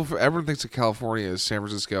people. Everyone thinks of California as San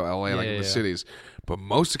Francisco, LA, like in the cities, but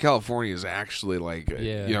most of California is actually like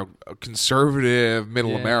a conservative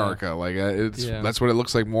middle America. Like that's what it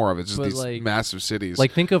looks like more of. It's just these like, massive cities.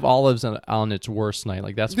 Like think of Olives on its worst night.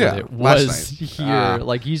 Like that's what it was here.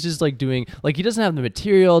 Like he's just like doing like he doesn't have the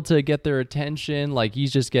material to get their attention. Like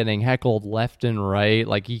he's just getting heckled left and right.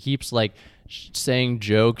 Like he keeps like saying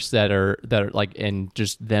jokes that are like and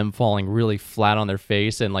just them falling really flat on their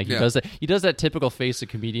face, and like he does that typical face a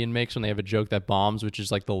comedian makes when they have a joke that bombs, which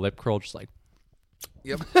is like the lip curl, just like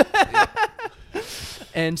yep.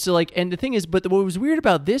 And so like, and the thing is, but what was weird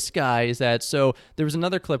about this guy is that, so there was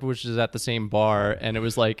another clip which is at the same bar, and it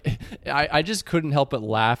was like I just couldn't help but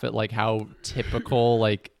laugh at like how typical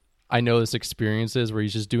like I know this experience is, where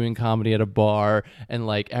he's just doing comedy at a bar and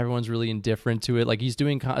like everyone's really indifferent to it. Like he's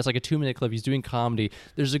doing, it's like a 2-minute clip. He's doing comedy.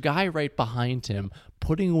 There's a guy right behind him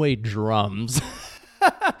putting away drums.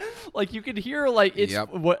 Like you could hear like it's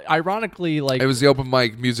what ironically like it was the open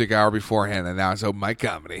mic music hour beforehand, and now it's open mic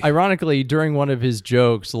comedy. Ironically, during one of his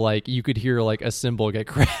jokes, like you could hear like a cymbal get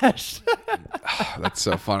crashed. That's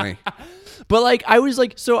so funny. But like I was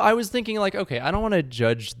thinking like, okay, I don't want to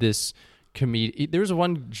judge this comedian. There was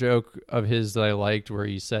one joke of his that I liked where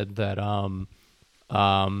he said that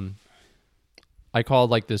I called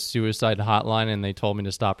like the suicide hotline and they told me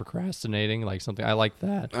to stop procrastinating, like something. I like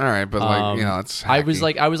that. All right, but like it's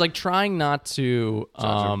hacky. I was like trying not to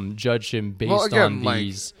judge him based on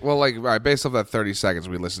these. All right, based off that 30 seconds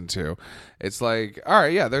we listened to, it's like, all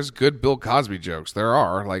right, yeah, there's good Bill Cosby jokes. There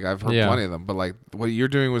are, like I've heard plenty of them, but like what you're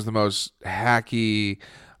doing was the most hacky,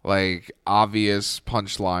 like obvious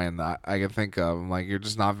punchline that I can think of. Like you're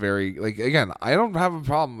just not very like. Again, I don't have a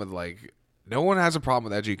problem with like. No one has a problem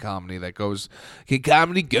with edgy comedy that goes. Can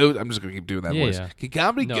comedy go? I'm just gonna keep doing that voice. Yeah. Can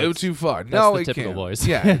comedy go too far? No, the it typical can't. Voice.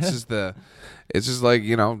 Yeah, it's just like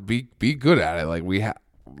be good at it. Like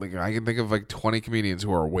I can think of like 20 comedians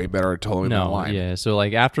who are way better at towing the line. Yeah, so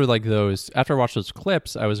like after I watched those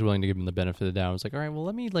clips, I was willing to give him the benefit of the doubt. I was like, all right, well,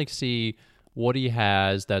 let me like see what he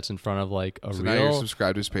has that's in front of like a so real. Now you're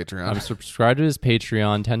subscribed to his Patreon. I'm subscribed to his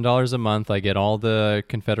Patreon, $10 a month. I get all the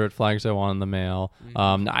Confederate flags I want in the mail.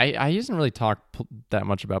 I hasn't really talked that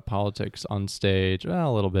much about politics on stage.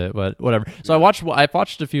 Well, a little bit, but whatever. So I watched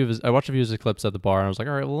a few of his clips at the bar, and I was like,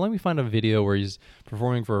 all right, well, let me find a video where he's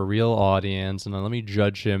performing for a real audience, and then let me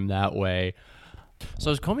judge him that way. So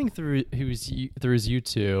I was combing through his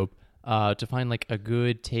YouTube to find like a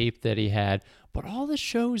good tape that he had. But all the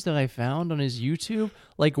shows that I found on his YouTube,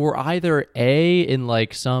 like, were either A, in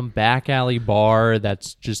like some back alley bar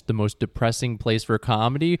that's just the most depressing place for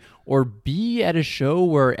comedy, or B, at a show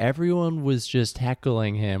where everyone was just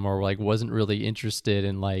heckling him or like wasn't really interested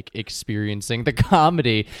in like experiencing the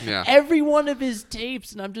comedy. Yeah. Every one of his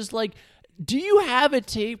tapes, and I'm just like, do you have a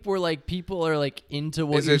tape where like people are like into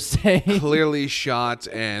what you're saying? Clearly shot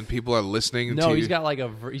and people are listening to you? No, he's got like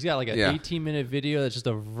an 18-minute video that's just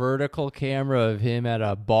a vertical camera of him at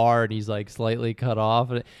a bar, and he's like slightly cut off,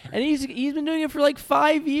 and he's been doing it for like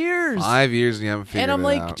 5 years. 5 years and you haven't figured it out. And I'm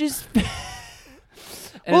like, just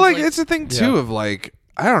well, like it's a thing too of like,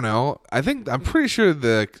 I don't know. I'm pretty sure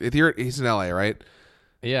he's in LA, right?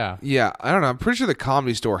 Yeah. Yeah, I don't know. I'm pretty sure the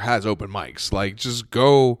Comedy Store has open mics. Like, just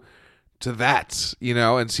go to that,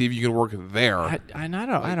 and see if you can work there. I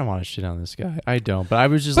don't want to shit on this guy. I don't, but I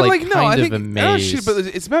was just amazed. But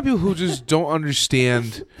it's about people who just don't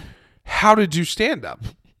understand how to do stand up.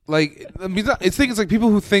 Like, I mean, it's like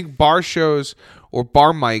people who think bar shows or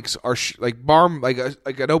bar mics are like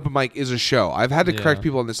an open mic is a show. I've had to correct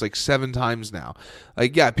people on this like 7 times now.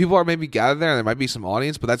 Like, yeah, people are maybe gathered there and there might be some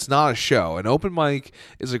audience, but that's not a show. An open mic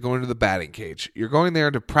is like going to the batting cage. You're going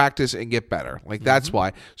there to practice and get better. Like, that's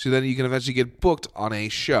why. So then you can eventually get booked on a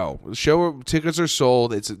show. The show tickets are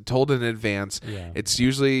sold. It's told in advance. Yeah. It's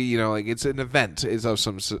usually, like it's an event is of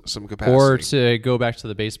some capacity. Or to go back to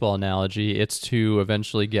the baseball analogy, it's to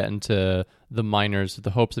eventually get into the minors with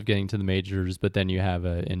the hopes of getting to the majors, but then you have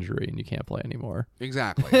an injury and you can't play anymore.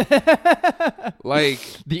 Exactly. Like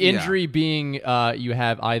the injury being you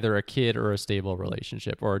have either a kid or a stable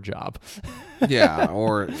relationship or a job. Yeah,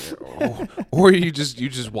 or you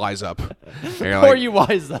just wise up. Or you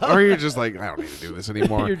wise up. Or you're just like, I don't need to do this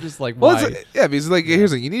anymore. You're just like, why? Well, because like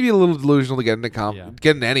here's the thing, you need to be a little delusional to get into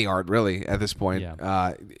get into any art really at this point.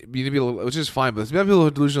 You need to be which is fine, but there's people who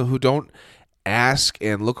are delusional who don't ask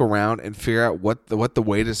and look around and figure out what the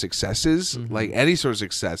way to success is, like any sort of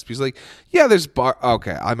success. Because like, yeah, there's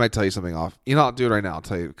okay, I might tell you something off. I'll do it right now. I'll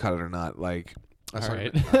tell you, cut it or not. Like,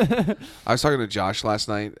 I was talking to Josh last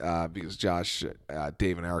night because Josh,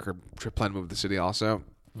 Dave, and Eric are planning to move to the city also.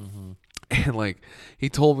 And like, he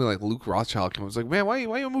told me like Luke Rothschild was like, man, why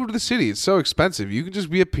you move to the city? It's so expensive. You can just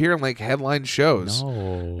be appearing like headline shows.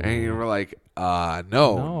 No. And you were like,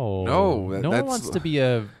 no. No one wants to be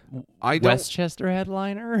a Westchester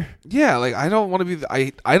headliner. Yeah, like I don't want to be.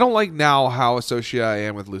 I don't like now how associated I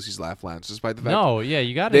am with Lucy's Laugh Lounge, despite the fact.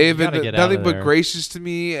 You got to. They've been nothing out of but there. gracious to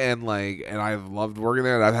me, and I've loved working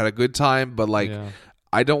there, and I've had a good time. But like,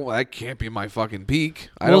 that can't be my fucking peak.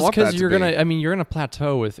 I don't want that to be. You're gonna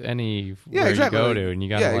plateau with any where you go to, and you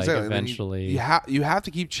gotta eventually. You have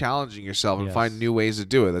to keep challenging yourself and find new ways to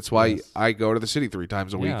do it. That's why I go to the city 3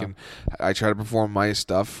 times a week, and I try to perform my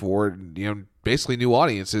stuff for basically new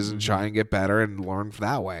audiences and try and get better and learn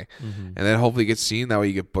that way, and then hopefully get seen. That way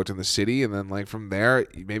you get booked in the city, and then like from there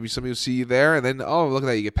maybe somebody will see you there, and then look at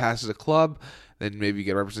that, you get passed as a club, then maybe you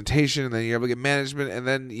get representation, and then you're able to get management, and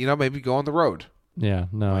then maybe go on the road. Yeah,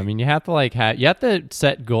 no, I mean, you have to you have to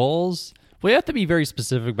set goals. Well, you have to be very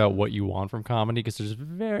specific about what you want from comedy because there's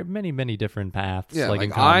very many different paths. Yeah, in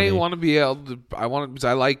comedy. I want to be able to. I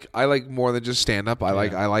like more than just stand up. I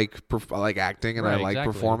like acting, and I like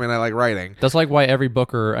performing. I like writing. That's like why every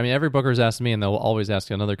booker's asked me, and they'll always ask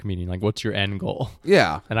another comedian, like, "What's your end goal?"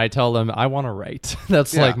 Yeah, and I tell them I want to write.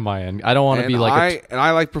 That's like my end. I don't want to be like. And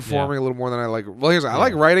I like performing a little more than I like. Well, I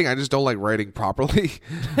like writing. I just don't like writing properly.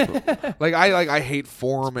 I hate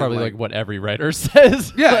form. It's probably like what every writer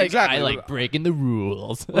says. Yeah, exactly. I like breaking the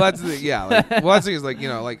rules. Well, that's the thing. Yeah. That's the thing is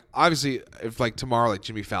obviously if like tomorrow like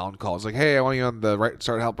Jimmy Fallon calls like, hey, I want you on the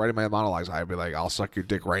start help writing my monologues, I'd be like, I'll suck your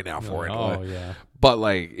dick right now for it. Oh yeah. But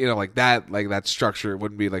that structure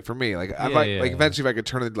wouldn't be like for me. Like eventually if I could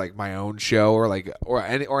turn it into like my own show or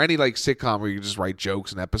any like sitcom where you can just write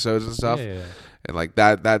jokes and episodes and stuff, and like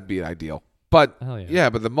that'd be ideal. But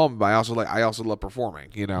but the moment I also love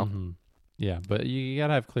performing. Yeah, but you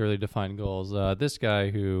gotta have clearly defined goals. This guy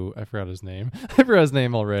who I forgot his name, I forgot his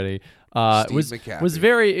name already. Was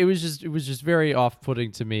very. It was just very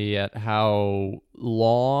off-putting to me at how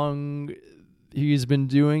long he's been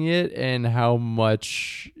doing it and how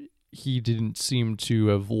much he didn't seem to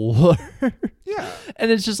have learned. Yeah, and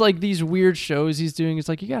it's just like these weird shows he's doing. It's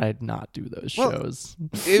like you gotta not do those shows.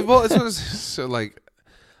 So like.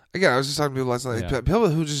 Again, I was just talking to people last night. People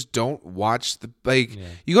who just don't watch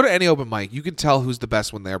you go to any open mic, you can tell who's the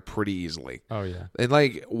best one there pretty easily. Oh yeah. And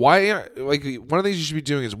why? One of the things you should be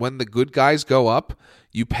doing is when the good guys go up,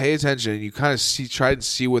 you pay attention and you kind of try to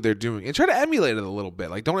see what they're doing and try to emulate it a little bit.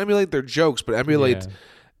 Like don't emulate their jokes, but emulate.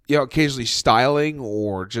 Occasionally styling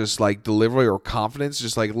or just like delivery or confidence,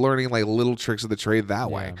 just like learning like little tricks of the trade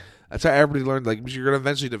that way. That's how everybody learned. Like you're gonna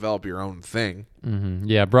eventually develop your own thing. Mm-hmm.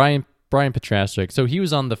 Yeah, Brian Petrasik. So he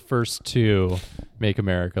was on the first 2 Make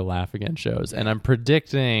America Laugh Again shows, and I'm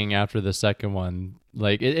predicting after the second one,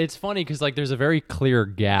 like it's funny because like there's a very clear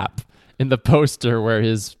gap in the poster where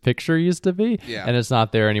his picture used to be, and it's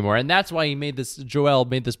not there anymore. And that's why Joel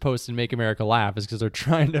made this post in Make America Laugh, is because they're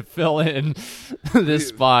trying to fill in this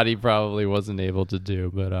spot he probably wasn't able to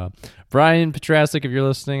do. But Brian Petrasik, if you're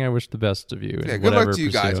listening, I wish the best of you. Yeah, good luck to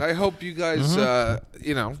you guys. I hope you guys, are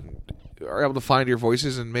able to find your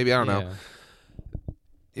voices and maybe, I don't know,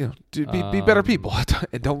 be better people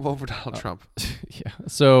and don't vote for Donald Trump. Yeah.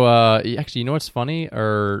 So actually, you know what's funny?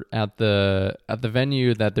 Or at the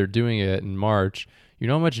venue that they're doing it in March, you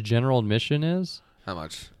know how much general admission is? How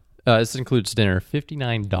much? This includes dinner,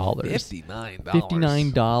 $59.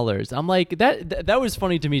 $59. I'm like that was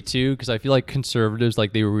funny to me too, because I feel like conservatives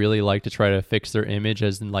they really like to try to fix their image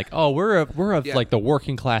as in we're like the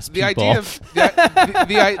working class people.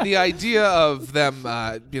 The idea of them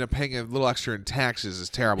paying a little extra in taxes is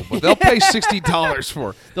terrible, but they'll pay $60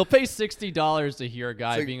 for. They'll pay $60 to hear a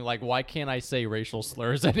guy being like, "Why can't I say racial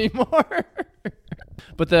slurs anymore?"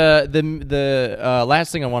 But the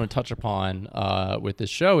last thing I want to touch upon with this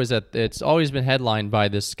show is that it's always been headlined by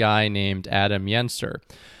this guy named Adam Yenser.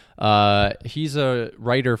 He's a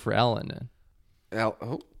writer for Ellen.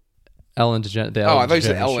 Ellen DeGeneres. I thought you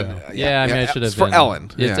said Ellen. Yeah, I mean, I should have. It's for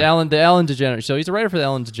Ellen. It's Ellen. The Ellen DeGeneres. So he's a writer for the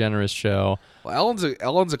Ellen DeGeneres show. Well, Ellen's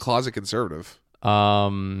a closet conservative.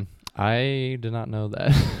 I did not know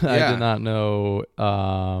that. I did not know.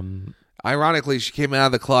 Ironically, she came out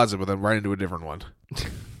of the closet, but then right into a different one.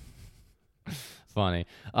 Funny.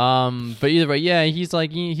 But either way, he's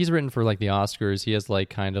written for the Oscars. He has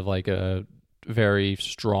kind of a very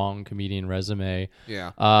strong comedian resume.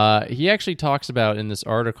 Yeah. He actually talks about in this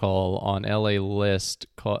article on LA List,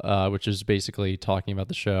 which is basically talking about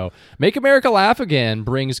the show, Make America Laugh Again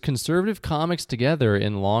brings conservative comics together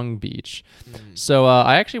in Long Beach. So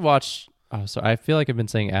I actually watched. Oh, so I feel like I've been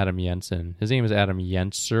saying Adam Jensen. His name is Adam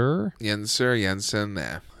Yenser. Jensen,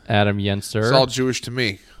 nah. Adam Yenser. It's all Jewish to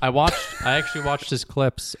me. I actually watched his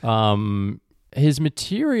clips. His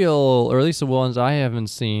material, or at least the ones I haven't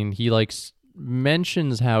seen, he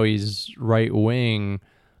mentions how he's right wing,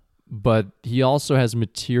 but he also has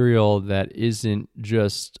material that isn't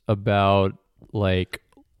just about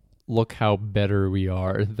look how better we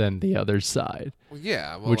are than the other side. Well,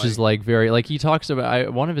 yeah, which is very he talks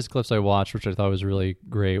about. One of his clips I watched, which I thought was really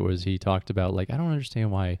great, was he talked about I don't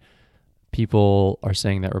understand why people are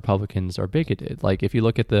saying that Republicans are bigoted. If you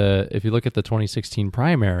look at the 2016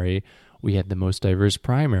 primary, we had the most diverse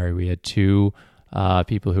primary. We had two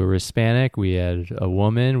people who were Hispanic. We had a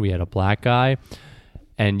woman. We had a black guy.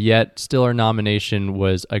 And yet, still our nomination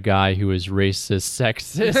was a guy who was racist,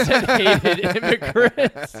 sexist, and hated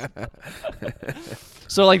immigrants.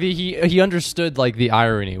 So he understood the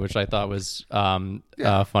irony, which I thought was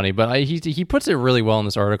funny. But he puts it really well in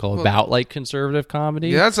this article about conservative comedy.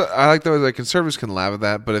 Yeah, I like the way conservatives can laugh at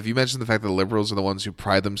that. But if you mention the fact that liberals are the ones who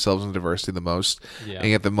pride themselves in diversity the most, and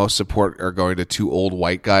yet the most support are going to two old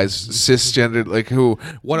white guys, cisgendered,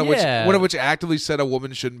 one of which actively said a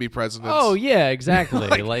woman shouldn't be president. Oh yeah, exactly.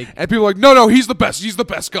 And people are no, he's the best. He's the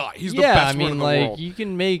best guy. He's the best one in the world. You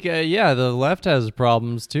can make the left has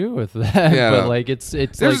problems too with that. Yeah.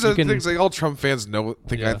 But there's things all Trump fans know.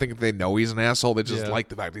 I think they know he's an asshole. They just like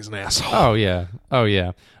the fact he's an asshole. Oh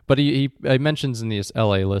yeah. But he mentions in this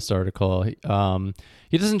LA List article,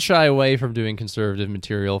 he doesn't shy away from doing conservative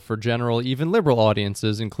material for general, even liberal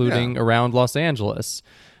audiences, including around Los Angeles.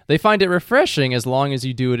 They find it refreshing as long as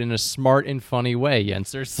you do it in a smart and funny way,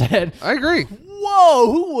 Yenser said. I agree.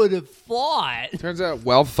 Whoa, who would have thought? Turns out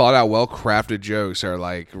well thought out, well crafted jokes are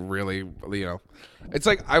really, it's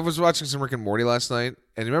I was watching some Rick and Morty last night,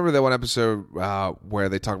 and you remember that one episode where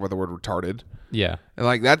they talk about the word retarded? Yeah.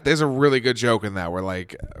 And that, there's a really good joke in that where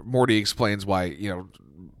Morty explains why,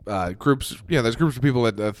 groups, there's groups of people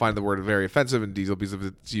that find the word very offensive and Diesel because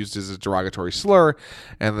it's used as a derogatory slur,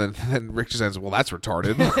 and then Rick just says, "Well, that's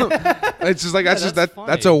retarded." It's just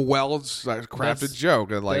that's a well crafted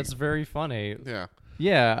joke, and that's very funny. Yeah.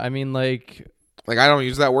 Yeah, I mean I don't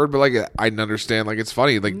use that word, but I understand it's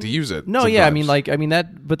funny to use it. No, sometimes. yeah,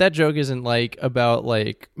 that joke isn't about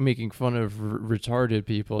making fun of retarded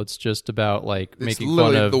people. It's just about making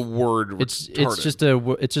fun of the word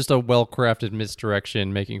retarded. It's just a well crafted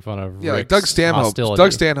misdirection, making fun of Doug Stanhope. hostility.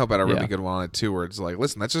 Doug Stanhope had a really good one on it too, where it's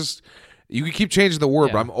listen, that's just. You can keep changing the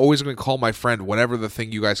word, but I'm always going to call my friend whatever the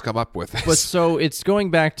thing you guys come up with is. But so it's going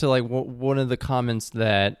back to one of the comments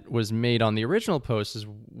that was made on the original post is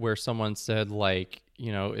where someone said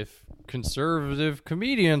if conservative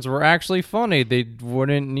comedians were actually funny, they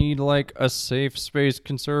wouldn't need a safe space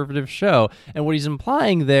conservative show. And what he's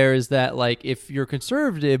implying there is that if you're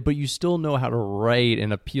conservative but you still know how to write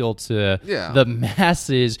and appeal to the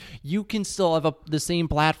masses, you can still have the same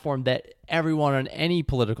platform that everyone on any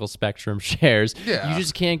political spectrum shares. Yeah. You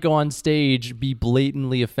just can't go on stage, be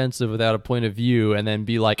blatantly offensive without a point of view, and then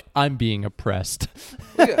be I'm being oppressed.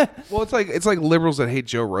 Yeah. Well, it's like liberals that hate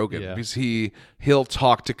Joe Rogan because he'll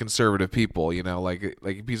talk to conservative people, he's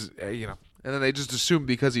and then they just assume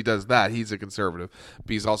because he does that he's a conservative.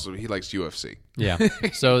 Because he likes UFC. Yeah.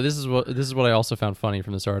 So this is what I also found funny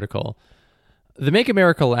from this article. The Make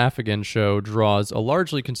America Laugh Again show draws a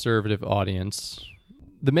largely conservative audience.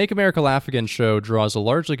 The Make America Laugh Again show draws a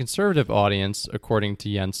largely conservative audience, according to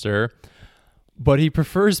Yenser, but he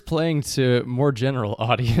prefers playing to more general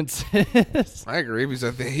audiences. I agree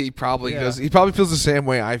because he probably does. He probably feels the same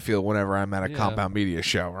way I feel whenever I'm at a Compound Media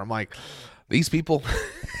show, where I'm like, these people.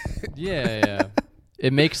 Yeah.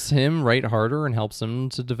 It makes him write harder and helps him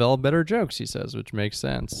to develop better jokes, he says, which makes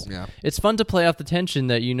sense. Yeah. It's fun to play off the tension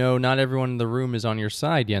that not everyone in the room is on your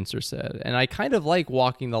side, Yenser said. And I kind of like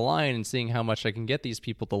walking the line and seeing how much I can get these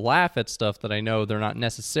people to laugh at stuff that I know they're not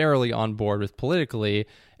necessarily on board with politically,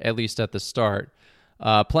 at least at the start.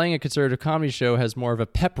 Playing a conservative comedy show has more of a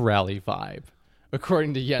pep rally vibe,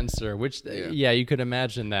 according to Yenser, which, you could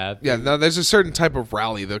imagine that. Yeah, no, there's a certain type of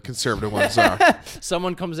rally the conservative ones are.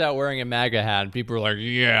 Someone comes out wearing a MAGA hat, and people are like,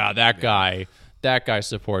 that guy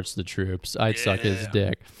supports the troops. I'd suck his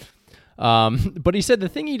dick. But he said the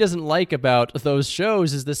thing he doesn't like about those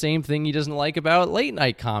shows is the same thing he doesn't like about late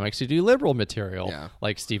night comics who do liberal material,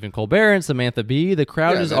 like Stephen Colbert and Samantha Bee. The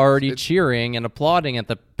crowd is already cheering and applauding at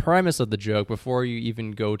the premise of the joke before you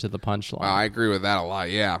even go to the punchline. I agree with that a lot.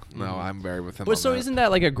 Yeah, no, I'm very with him. But so isn't that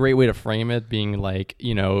like a great way to frame it? Being like,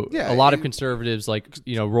 a lot of conservatives like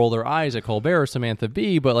roll their eyes at Colbert or Samantha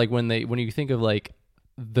Bee, but like when you think of like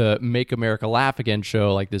the Make America Laugh Again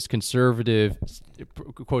show, like this conservative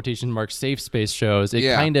quotation mark safe space shows, it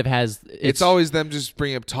kind of has it's always them just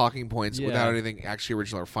bringing up talking points without anything actually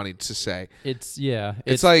original or funny to say.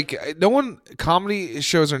 It's like comedy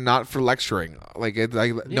shows are not for lecturing.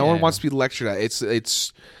 No one wants to be lectured at.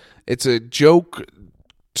 It's a joke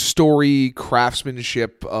story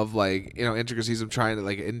craftsmanship of intricacies of trying to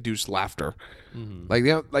induce laughter. I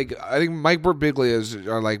think Mike Birbiglia's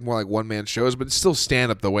are more like one man shows, but it's still stand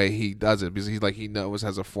up the way he does it because he knows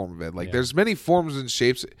has a form of it. There's many forms and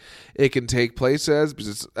shapes it can take place as,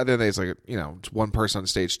 because at the end of the day it's one person on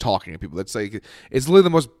stage talking to people. It's literally the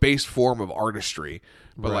most base form of artistry,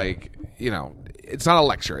 but it's not a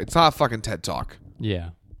lecture. It's not a fucking TED Talk.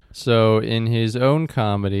 Yeah. So in his own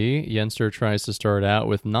comedy, Yenser tries to start out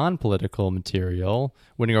with non-political material,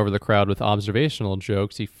 winning over the crowd with observational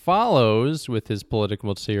jokes. He follows with his political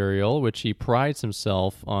material, which he prides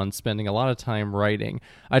himself on spending a lot of time writing.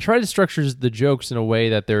 I try to structure the jokes in a way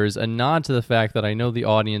that there is a nod to the fact that I know the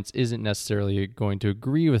audience isn't necessarily going to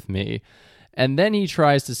agree with me. And then he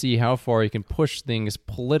tries to see how far he can push things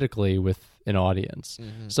politically with an audience.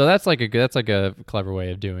 Mm-hmm. So that's like a clever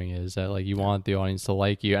way of doing it, is that you want the audience to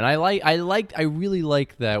like you. And I really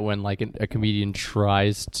like that when a comedian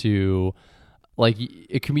tries to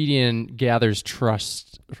a comedian gathers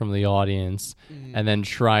trust from the audience and then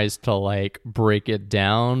tries to break it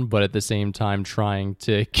down, but at the same time trying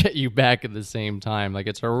to get you back at the same time.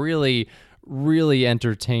 It's a really, really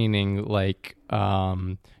entertaining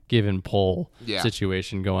give and pull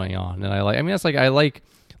situation going on. And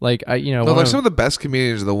some of the best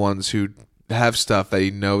comedians are the ones who have stuff that he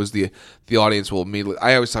knows the audience will immediately.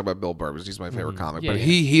 I always talk about Bill Burr because he's my favorite comic, but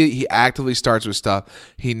he actively starts with stuff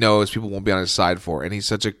he knows people won't be on his side for, and he's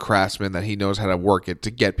such a craftsman that he knows how to work it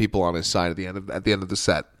to get people on his side at the end of the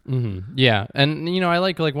set. Mm-hmm. Yeah, and I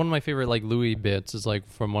like one of my favorite Louis bits is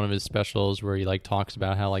from one of his specials where he talks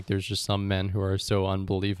about how there's just some men who are so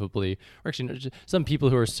unbelievably, or actually some people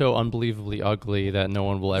who are so unbelievably ugly that no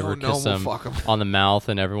one will ever kiss them on the mouth,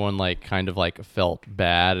 and everyone kind of felt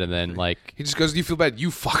bad, and then he just goes, "Do you feel bad? You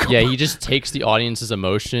fuck 'em." Yeah, he just takes the audience's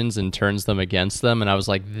emotions and turns them against them, and I was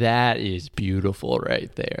like, that is beautiful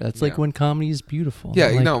right there. That's when comedy is beautiful.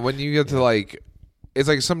 Yeah, when you get to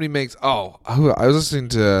it's somebody makes. I was listening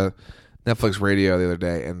to Netflix radio the other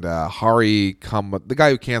day, and Hari Kama, the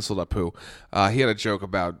guy who canceled Apu, he had a joke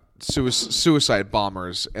about suicide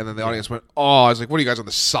bombers, and then the audience went, "Oh!" I was like, "What are you guys on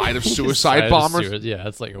the side of suicide bombers?" Yeah,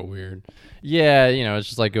 it's a weird. Yeah,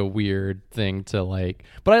 it's just a weird thing to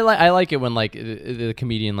But I like it when the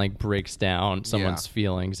comedian breaks down someone's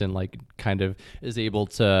feelings and kind of is able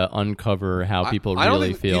to uncover how people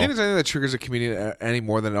really feel. Do you think there's anything that triggers a comedian any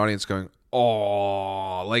more than an audience going,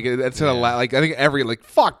 "Oh," I think every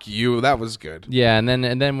 "fuck you," that was good. Yeah, and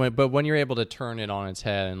then when you're able to turn it on its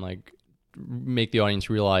head and make the audience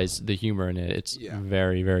realize the humor in it, it's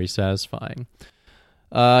very, very satisfying.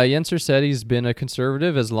 Yenser said he's been a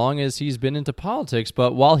conservative as long as he's been into politics,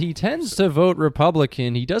 but while he tends to vote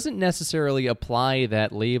Republican, he doesn't necessarily apply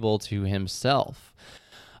that label to himself.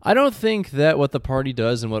 I don't think that what the party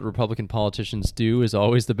does and what Republican politicians do is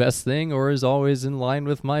always the best thing or is always in line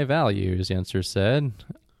with my values, Yenser said.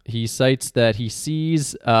 He cites that he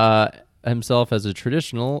sees himself as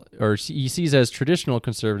he sees as traditional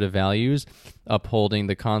conservative values, upholding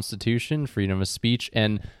the Constitution, freedom of speech,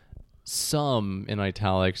 and some, in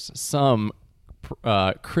italics, some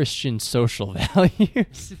Christian social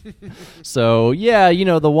values. So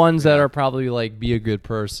the ones that are probably be a good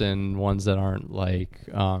person, ones that aren't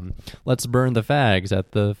let's burn the fags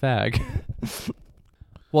at the fag.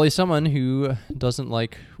 Well, he's someone who doesn't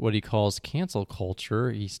like what he calls cancel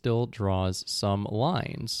culture. He still draws some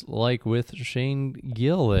lines, like with Shane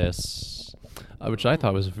Gillis, which I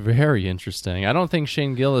thought was very interesting. I don't think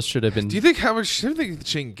Shane Gillis should have been... Do you think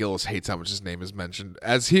Shane Gillis hates how much his name is mentioned?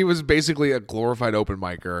 As he was basically a glorified open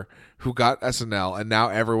micer who got SNL, and now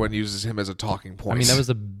everyone uses him as a talking point. I mean, that was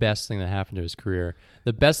the best thing that happened to his career.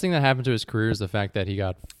 The best thing that happened to his career is the fact that he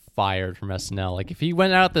got fired from SNL. If he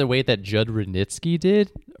went out the way that John Rudnitsky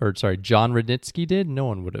did, no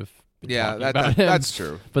one would have Yeah, talking about him. that's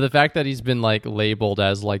true. But the fact that he's been like labeled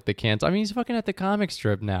as like the cancer, I mean, he's fucking at the comic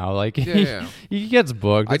strip now. Like he gets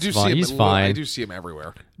booked. I It's do fine. see him. He's fine. I do see him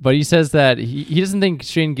everywhere. But he says that he doesn't think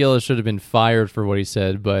Shane Gillis should have been fired for what he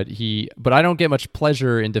said, but I don't get much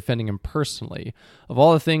pleasure in defending him personally. Of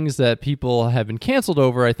all the things that people have been canceled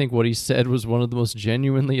over, I think what he said was one of the most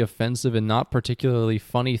genuinely offensive and not particularly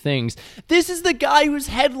funny things. This is the guy who's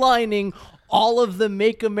headlining all of the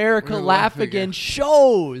Make America Laugh Again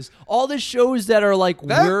shows, all the shows that are like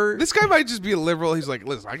this guy might just be a liberal. He's like,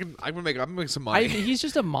 listen, I'm gonna make some money. He's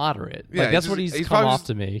just a moderate. Yeah, like that's what he's come off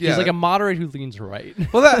to me. Yeah. He's like a moderate who leans right.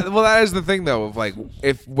 Well, that is the thing though. Of like,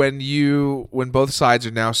 when both sides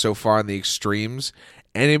are now so far on the extremes,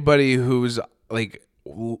 anybody who's like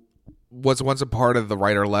was once a part of the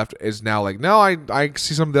right or left is now like, no, I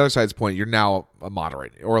see some of the other side's point. You're now a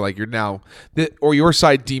moderate, or like you're now, or your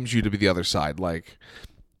side deems you to be the other side. Like,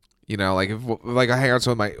 you know, like if I hang out with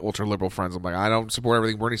some of my ultra liberal friends, I'm like, I don't support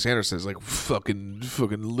everything Bernie Sanders says. Like fucking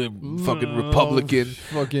Republican,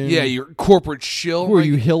 yeah, you're corporate shill. Who are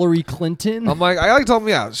you, Hillary Clinton? I'm like, I like to tell them,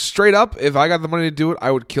 yeah, straight up. If I got the money to do it,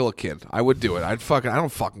 I would kill a kid. I would do it. I don't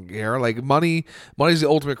fucking care. Like money's the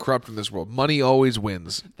ultimate corrupt in this world. Money always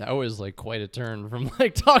wins. That was like quite a turn from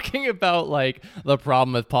like talking about like the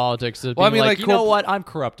problem with politics to being I mean, like, you know what, I'm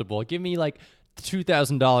corruptible. Give me like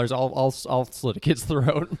 $2,000, I'll slit a kid's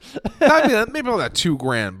throat. I mean, maybe not that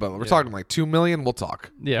 $2,000, but we're talking like $2 million. We'll talk.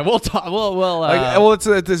 Yeah, we'll talk.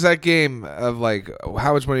 It's that game of like,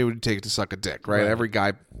 how much money would it take to suck a dick, right? Every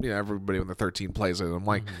guy, everybody when they're 13 plays it. I'm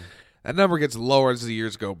like, that number gets lower as the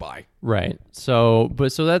years go by. Right. So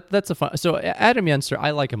that's a fun. So Adam Yenser,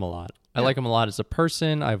 I like him a lot. I like him a lot as a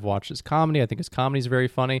person. I've watched his comedy. I think his comedy is very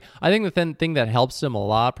funny. I think the thing that helps him a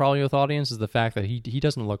lot, probably with audience, is the fact that he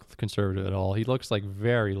doesn't look conservative at all. He looks like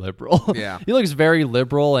very liberal. Yeah, he looks very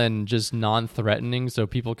liberal and just non-threatening, so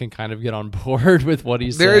people can kind of get on board with what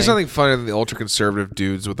he's saying. There is something funnier than the ultra conservative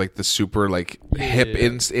dudes with like the super like hip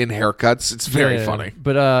in haircuts. It's very funny.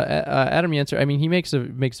 But Adam Yenser, I mean, he makes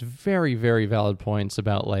very, very valid points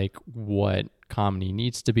about like what comedy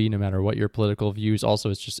needs to be, no matter what your political views. Also,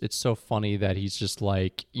 it's so funny that he's just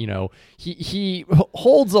like, he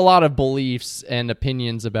holds a lot of beliefs and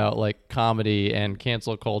opinions about like comedy and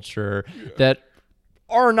cancel culture that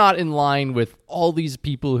are not in line with all these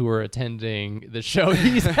people who are attending the show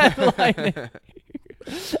he's headlining.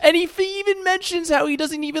 And he even mentions how he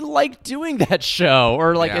doesn't even like doing that show,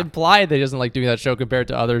 or like implied that he doesn't like doing that show compared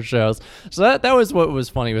to other shows. So that was what was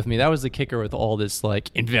funny with me. That was the kicker with all this like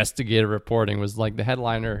investigative reporting, was like the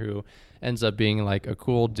headliner who ends up being like a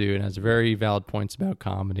cool dude and has very valid points about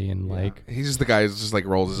comedy, and like he's just the guy who's just like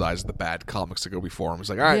rolls his eyes at the bad comics that go before him. He's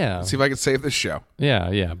like, all right, let's see if I can save this show.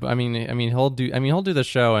 Yeah. But I mean he'll do the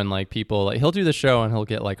show, and like people like he'll do the show and he'll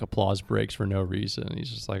get like applause breaks for no reason.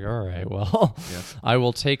 He's just like, all right, well, I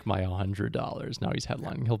will take my $100. Now he's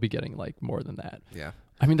headlining. He'll be getting like more than that. Yeah.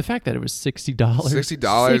 I mean, the fact that it was $60.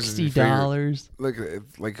 $60.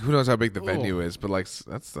 Like who knows how big the venue is, but like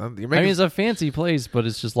you're making, I mean, it's a fancy place, but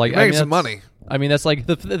it's just like, you're making some money. I mean, that's like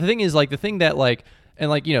the thing is like the thing that like,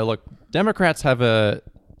 and like, look, Democrats have a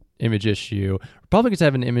image issue. Republicans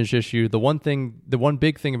have an image issue. The one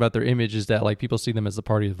big thing about their image is that like people see them as the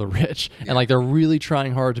party of the rich, and like they're really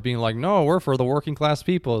trying hard to being like, no, we're for the working class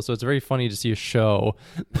people. So it's very funny to see a show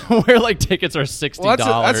where like tickets are $60. Well,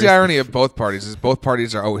 that's the irony of both parties, is both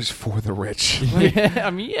parties are always for the rich. Yeah, I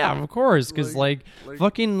mean, yeah, of course, because like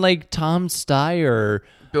fucking like Tom Steyer,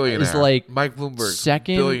 billionaire, is like Mike Bloomberg,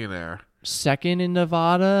 second in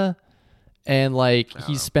Nevada. And like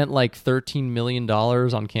he spent like $13 million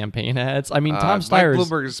on campaign ads. I mean, Tom Steyer. Mike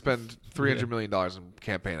Bloomberg has spent $300 million in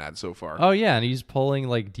campaign ads so far. Oh yeah, and he's polling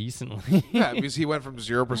like decently. Yeah, because he went from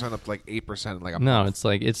 0% up to like 8% in like a month. No, it's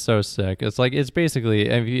like, it's so sick. It's like, it's basically,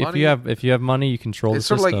 if you have money, you control the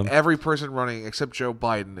system. It's sort of like every person running except Joe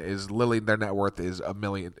Biden is literally, their net worth is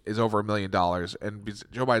over $1 million, and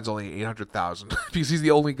Joe Biden's only 800,000 because he's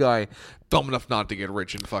the only guy dumb enough not to get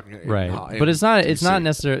rich in fucking right. But it's not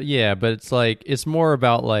necessarily, yeah. But it's like, it's more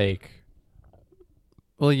about like.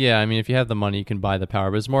 Well, yeah, I mean, if you have the money, you can buy the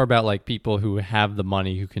power, but it's more about like people who have the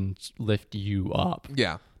money who can lift you up.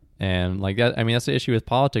 Yeah. And like that, I mean, that's the issue with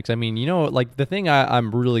politics. I mean, like the thing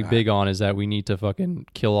I'm really big on is that we need to fucking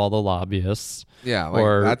kill all the lobbyists. Yeah,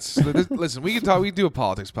 like listen, we can talk. We can do a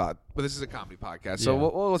politics pod, but this is a comedy podcast, so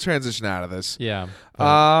we'll transition out of this. Yeah.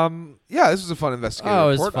 This was a fun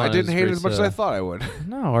investigative report. Fun. I didn't hate it as much as I thought I would.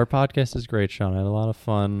 No, our podcast is great, Sean. I had a lot of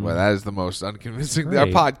fun. Well, that is the most unconvincing. Our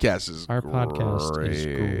podcast is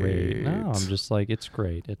great. No, I'm just like, it's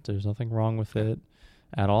great. There's nothing wrong with it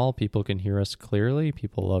at all. People can hear us clearly.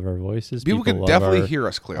 People love our voices. People can definitely hear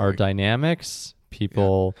us clearly. Our dynamics.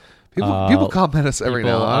 People People comment us every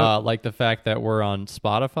people, now. Like the fact that we're on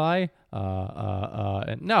Spotify.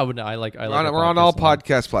 And no, I like. We're on all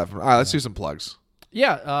podcast platforms. All right, let's do some plugs.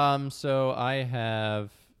 Yeah. So I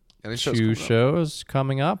have Any two shows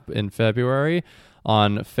coming up in February.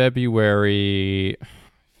 On February,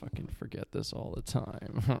 fucking forget this all the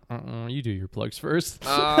time. You do your plugs first.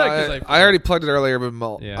 I already plugged it earlier,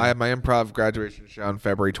 but Yeah. I have my improv graduation show on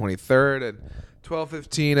February 23rd and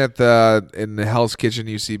 12:15 in the Hell's Kitchen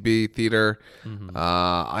UCB Theater. Mm-hmm.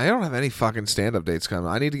 I don't have any fucking stand-up dates coming.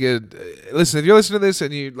 I need to get. Listen, if you're listening to this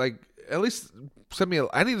and you like, at least send me.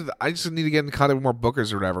 I just need to get in contact with more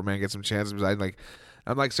bookers or whatever, man. Get some chances.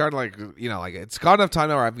 I'm starting it's got enough time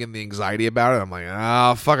now where I'm getting the anxiety about it. I'm like,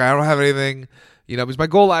 fuck, I don't have anything. Because my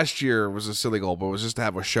goal last year was a silly goal, but it was just to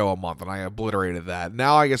have a show a month, and I obliterated that.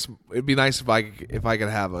 Now I guess it'd be nice if I could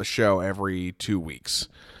have a show every 2 weeks,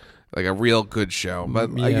 like a real good show. But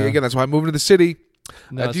again, that's why I'm moving to the city.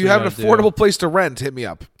 If you have an affordable place to rent, hit me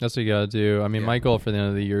up. That's what you gotta do. I mean, my goal for the end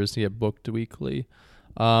of the year is to get booked weekly.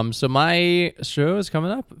 So my show is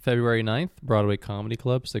coming up February 9th, Broadway Comedy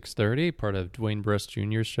Club, 6:30, part of Dwayne Bress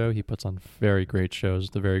Jr.'s show. He puts on very great shows,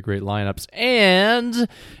 the very great lineups. And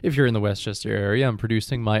if you're in the Westchester area, I'm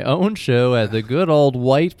producing my own show at the good old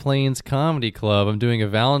White Plains Comedy Club. I'm doing a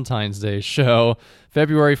Valentine's Day show,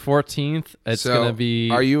 February 14th. It's going to be...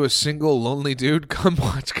 Are you a single, lonely dude? Come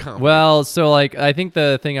watch comedy. Well, so I think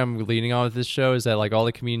the thing I'm leading on with this show is that all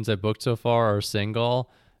the comedians I booked so far are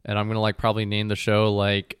single. And I'm going to probably name the show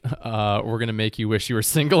we're going to make you wish you were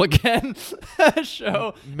single again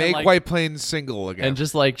show. Make White Plains single again. And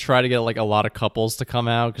just try to get a lot of couples to come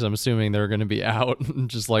out because I'm assuming they're going to be out.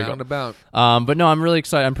 Just out and about. But no, I'm really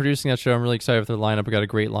excited. I'm producing that show. I'm really excited with their lineup. I got a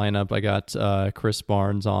great lineup. I got Chris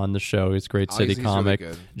Barnes on the show. He's a great city comic.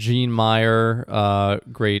 Really good. Gene Meyer,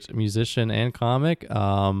 great musician and comic.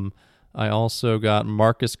 I also got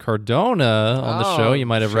Marcus Cardona on the show. You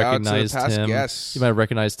might have recognized him. Guests. You might have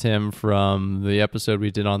recognized him from the episode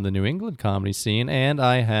we did on the New England comedy scene. And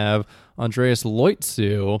I have Andreas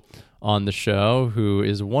Leutzu on the show, who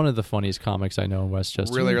is one of the funniest comics I know in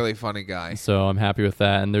Westchester. Really, really funny guy. So I'm happy with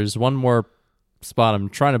that. And there's one more spot I'm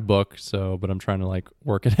trying to book, but I'm trying to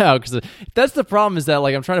work it out because that's the problem is that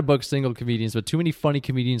I'm trying to book single comedians, but too many funny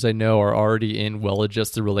comedians I know are already in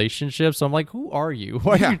well-adjusted relationships. So I'm like, who are you? Who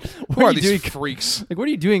are you these freaks? What are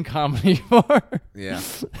you doing comedy for? Yeah,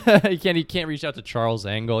 he can't reach out to Charles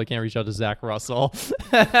Angle. He can't reach out to Zach Russell.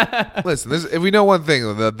 Listen, if we know one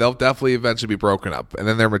thing, they'll definitely eventually be broken up, and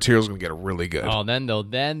then their material's gonna get really good. Oh, then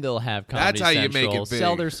they'll have Comedy That's how Central. you make it big.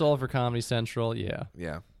 Sell their soul for Comedy Central. Yeah.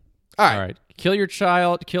 All right. Kill your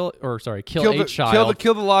child. Kill a child.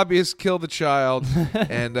 Kill the lobbyist. Kill the child.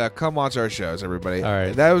 And come watch our shows, everybody. All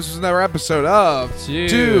right. That was another episode of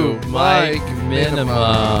Two Mic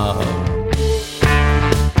Minimum.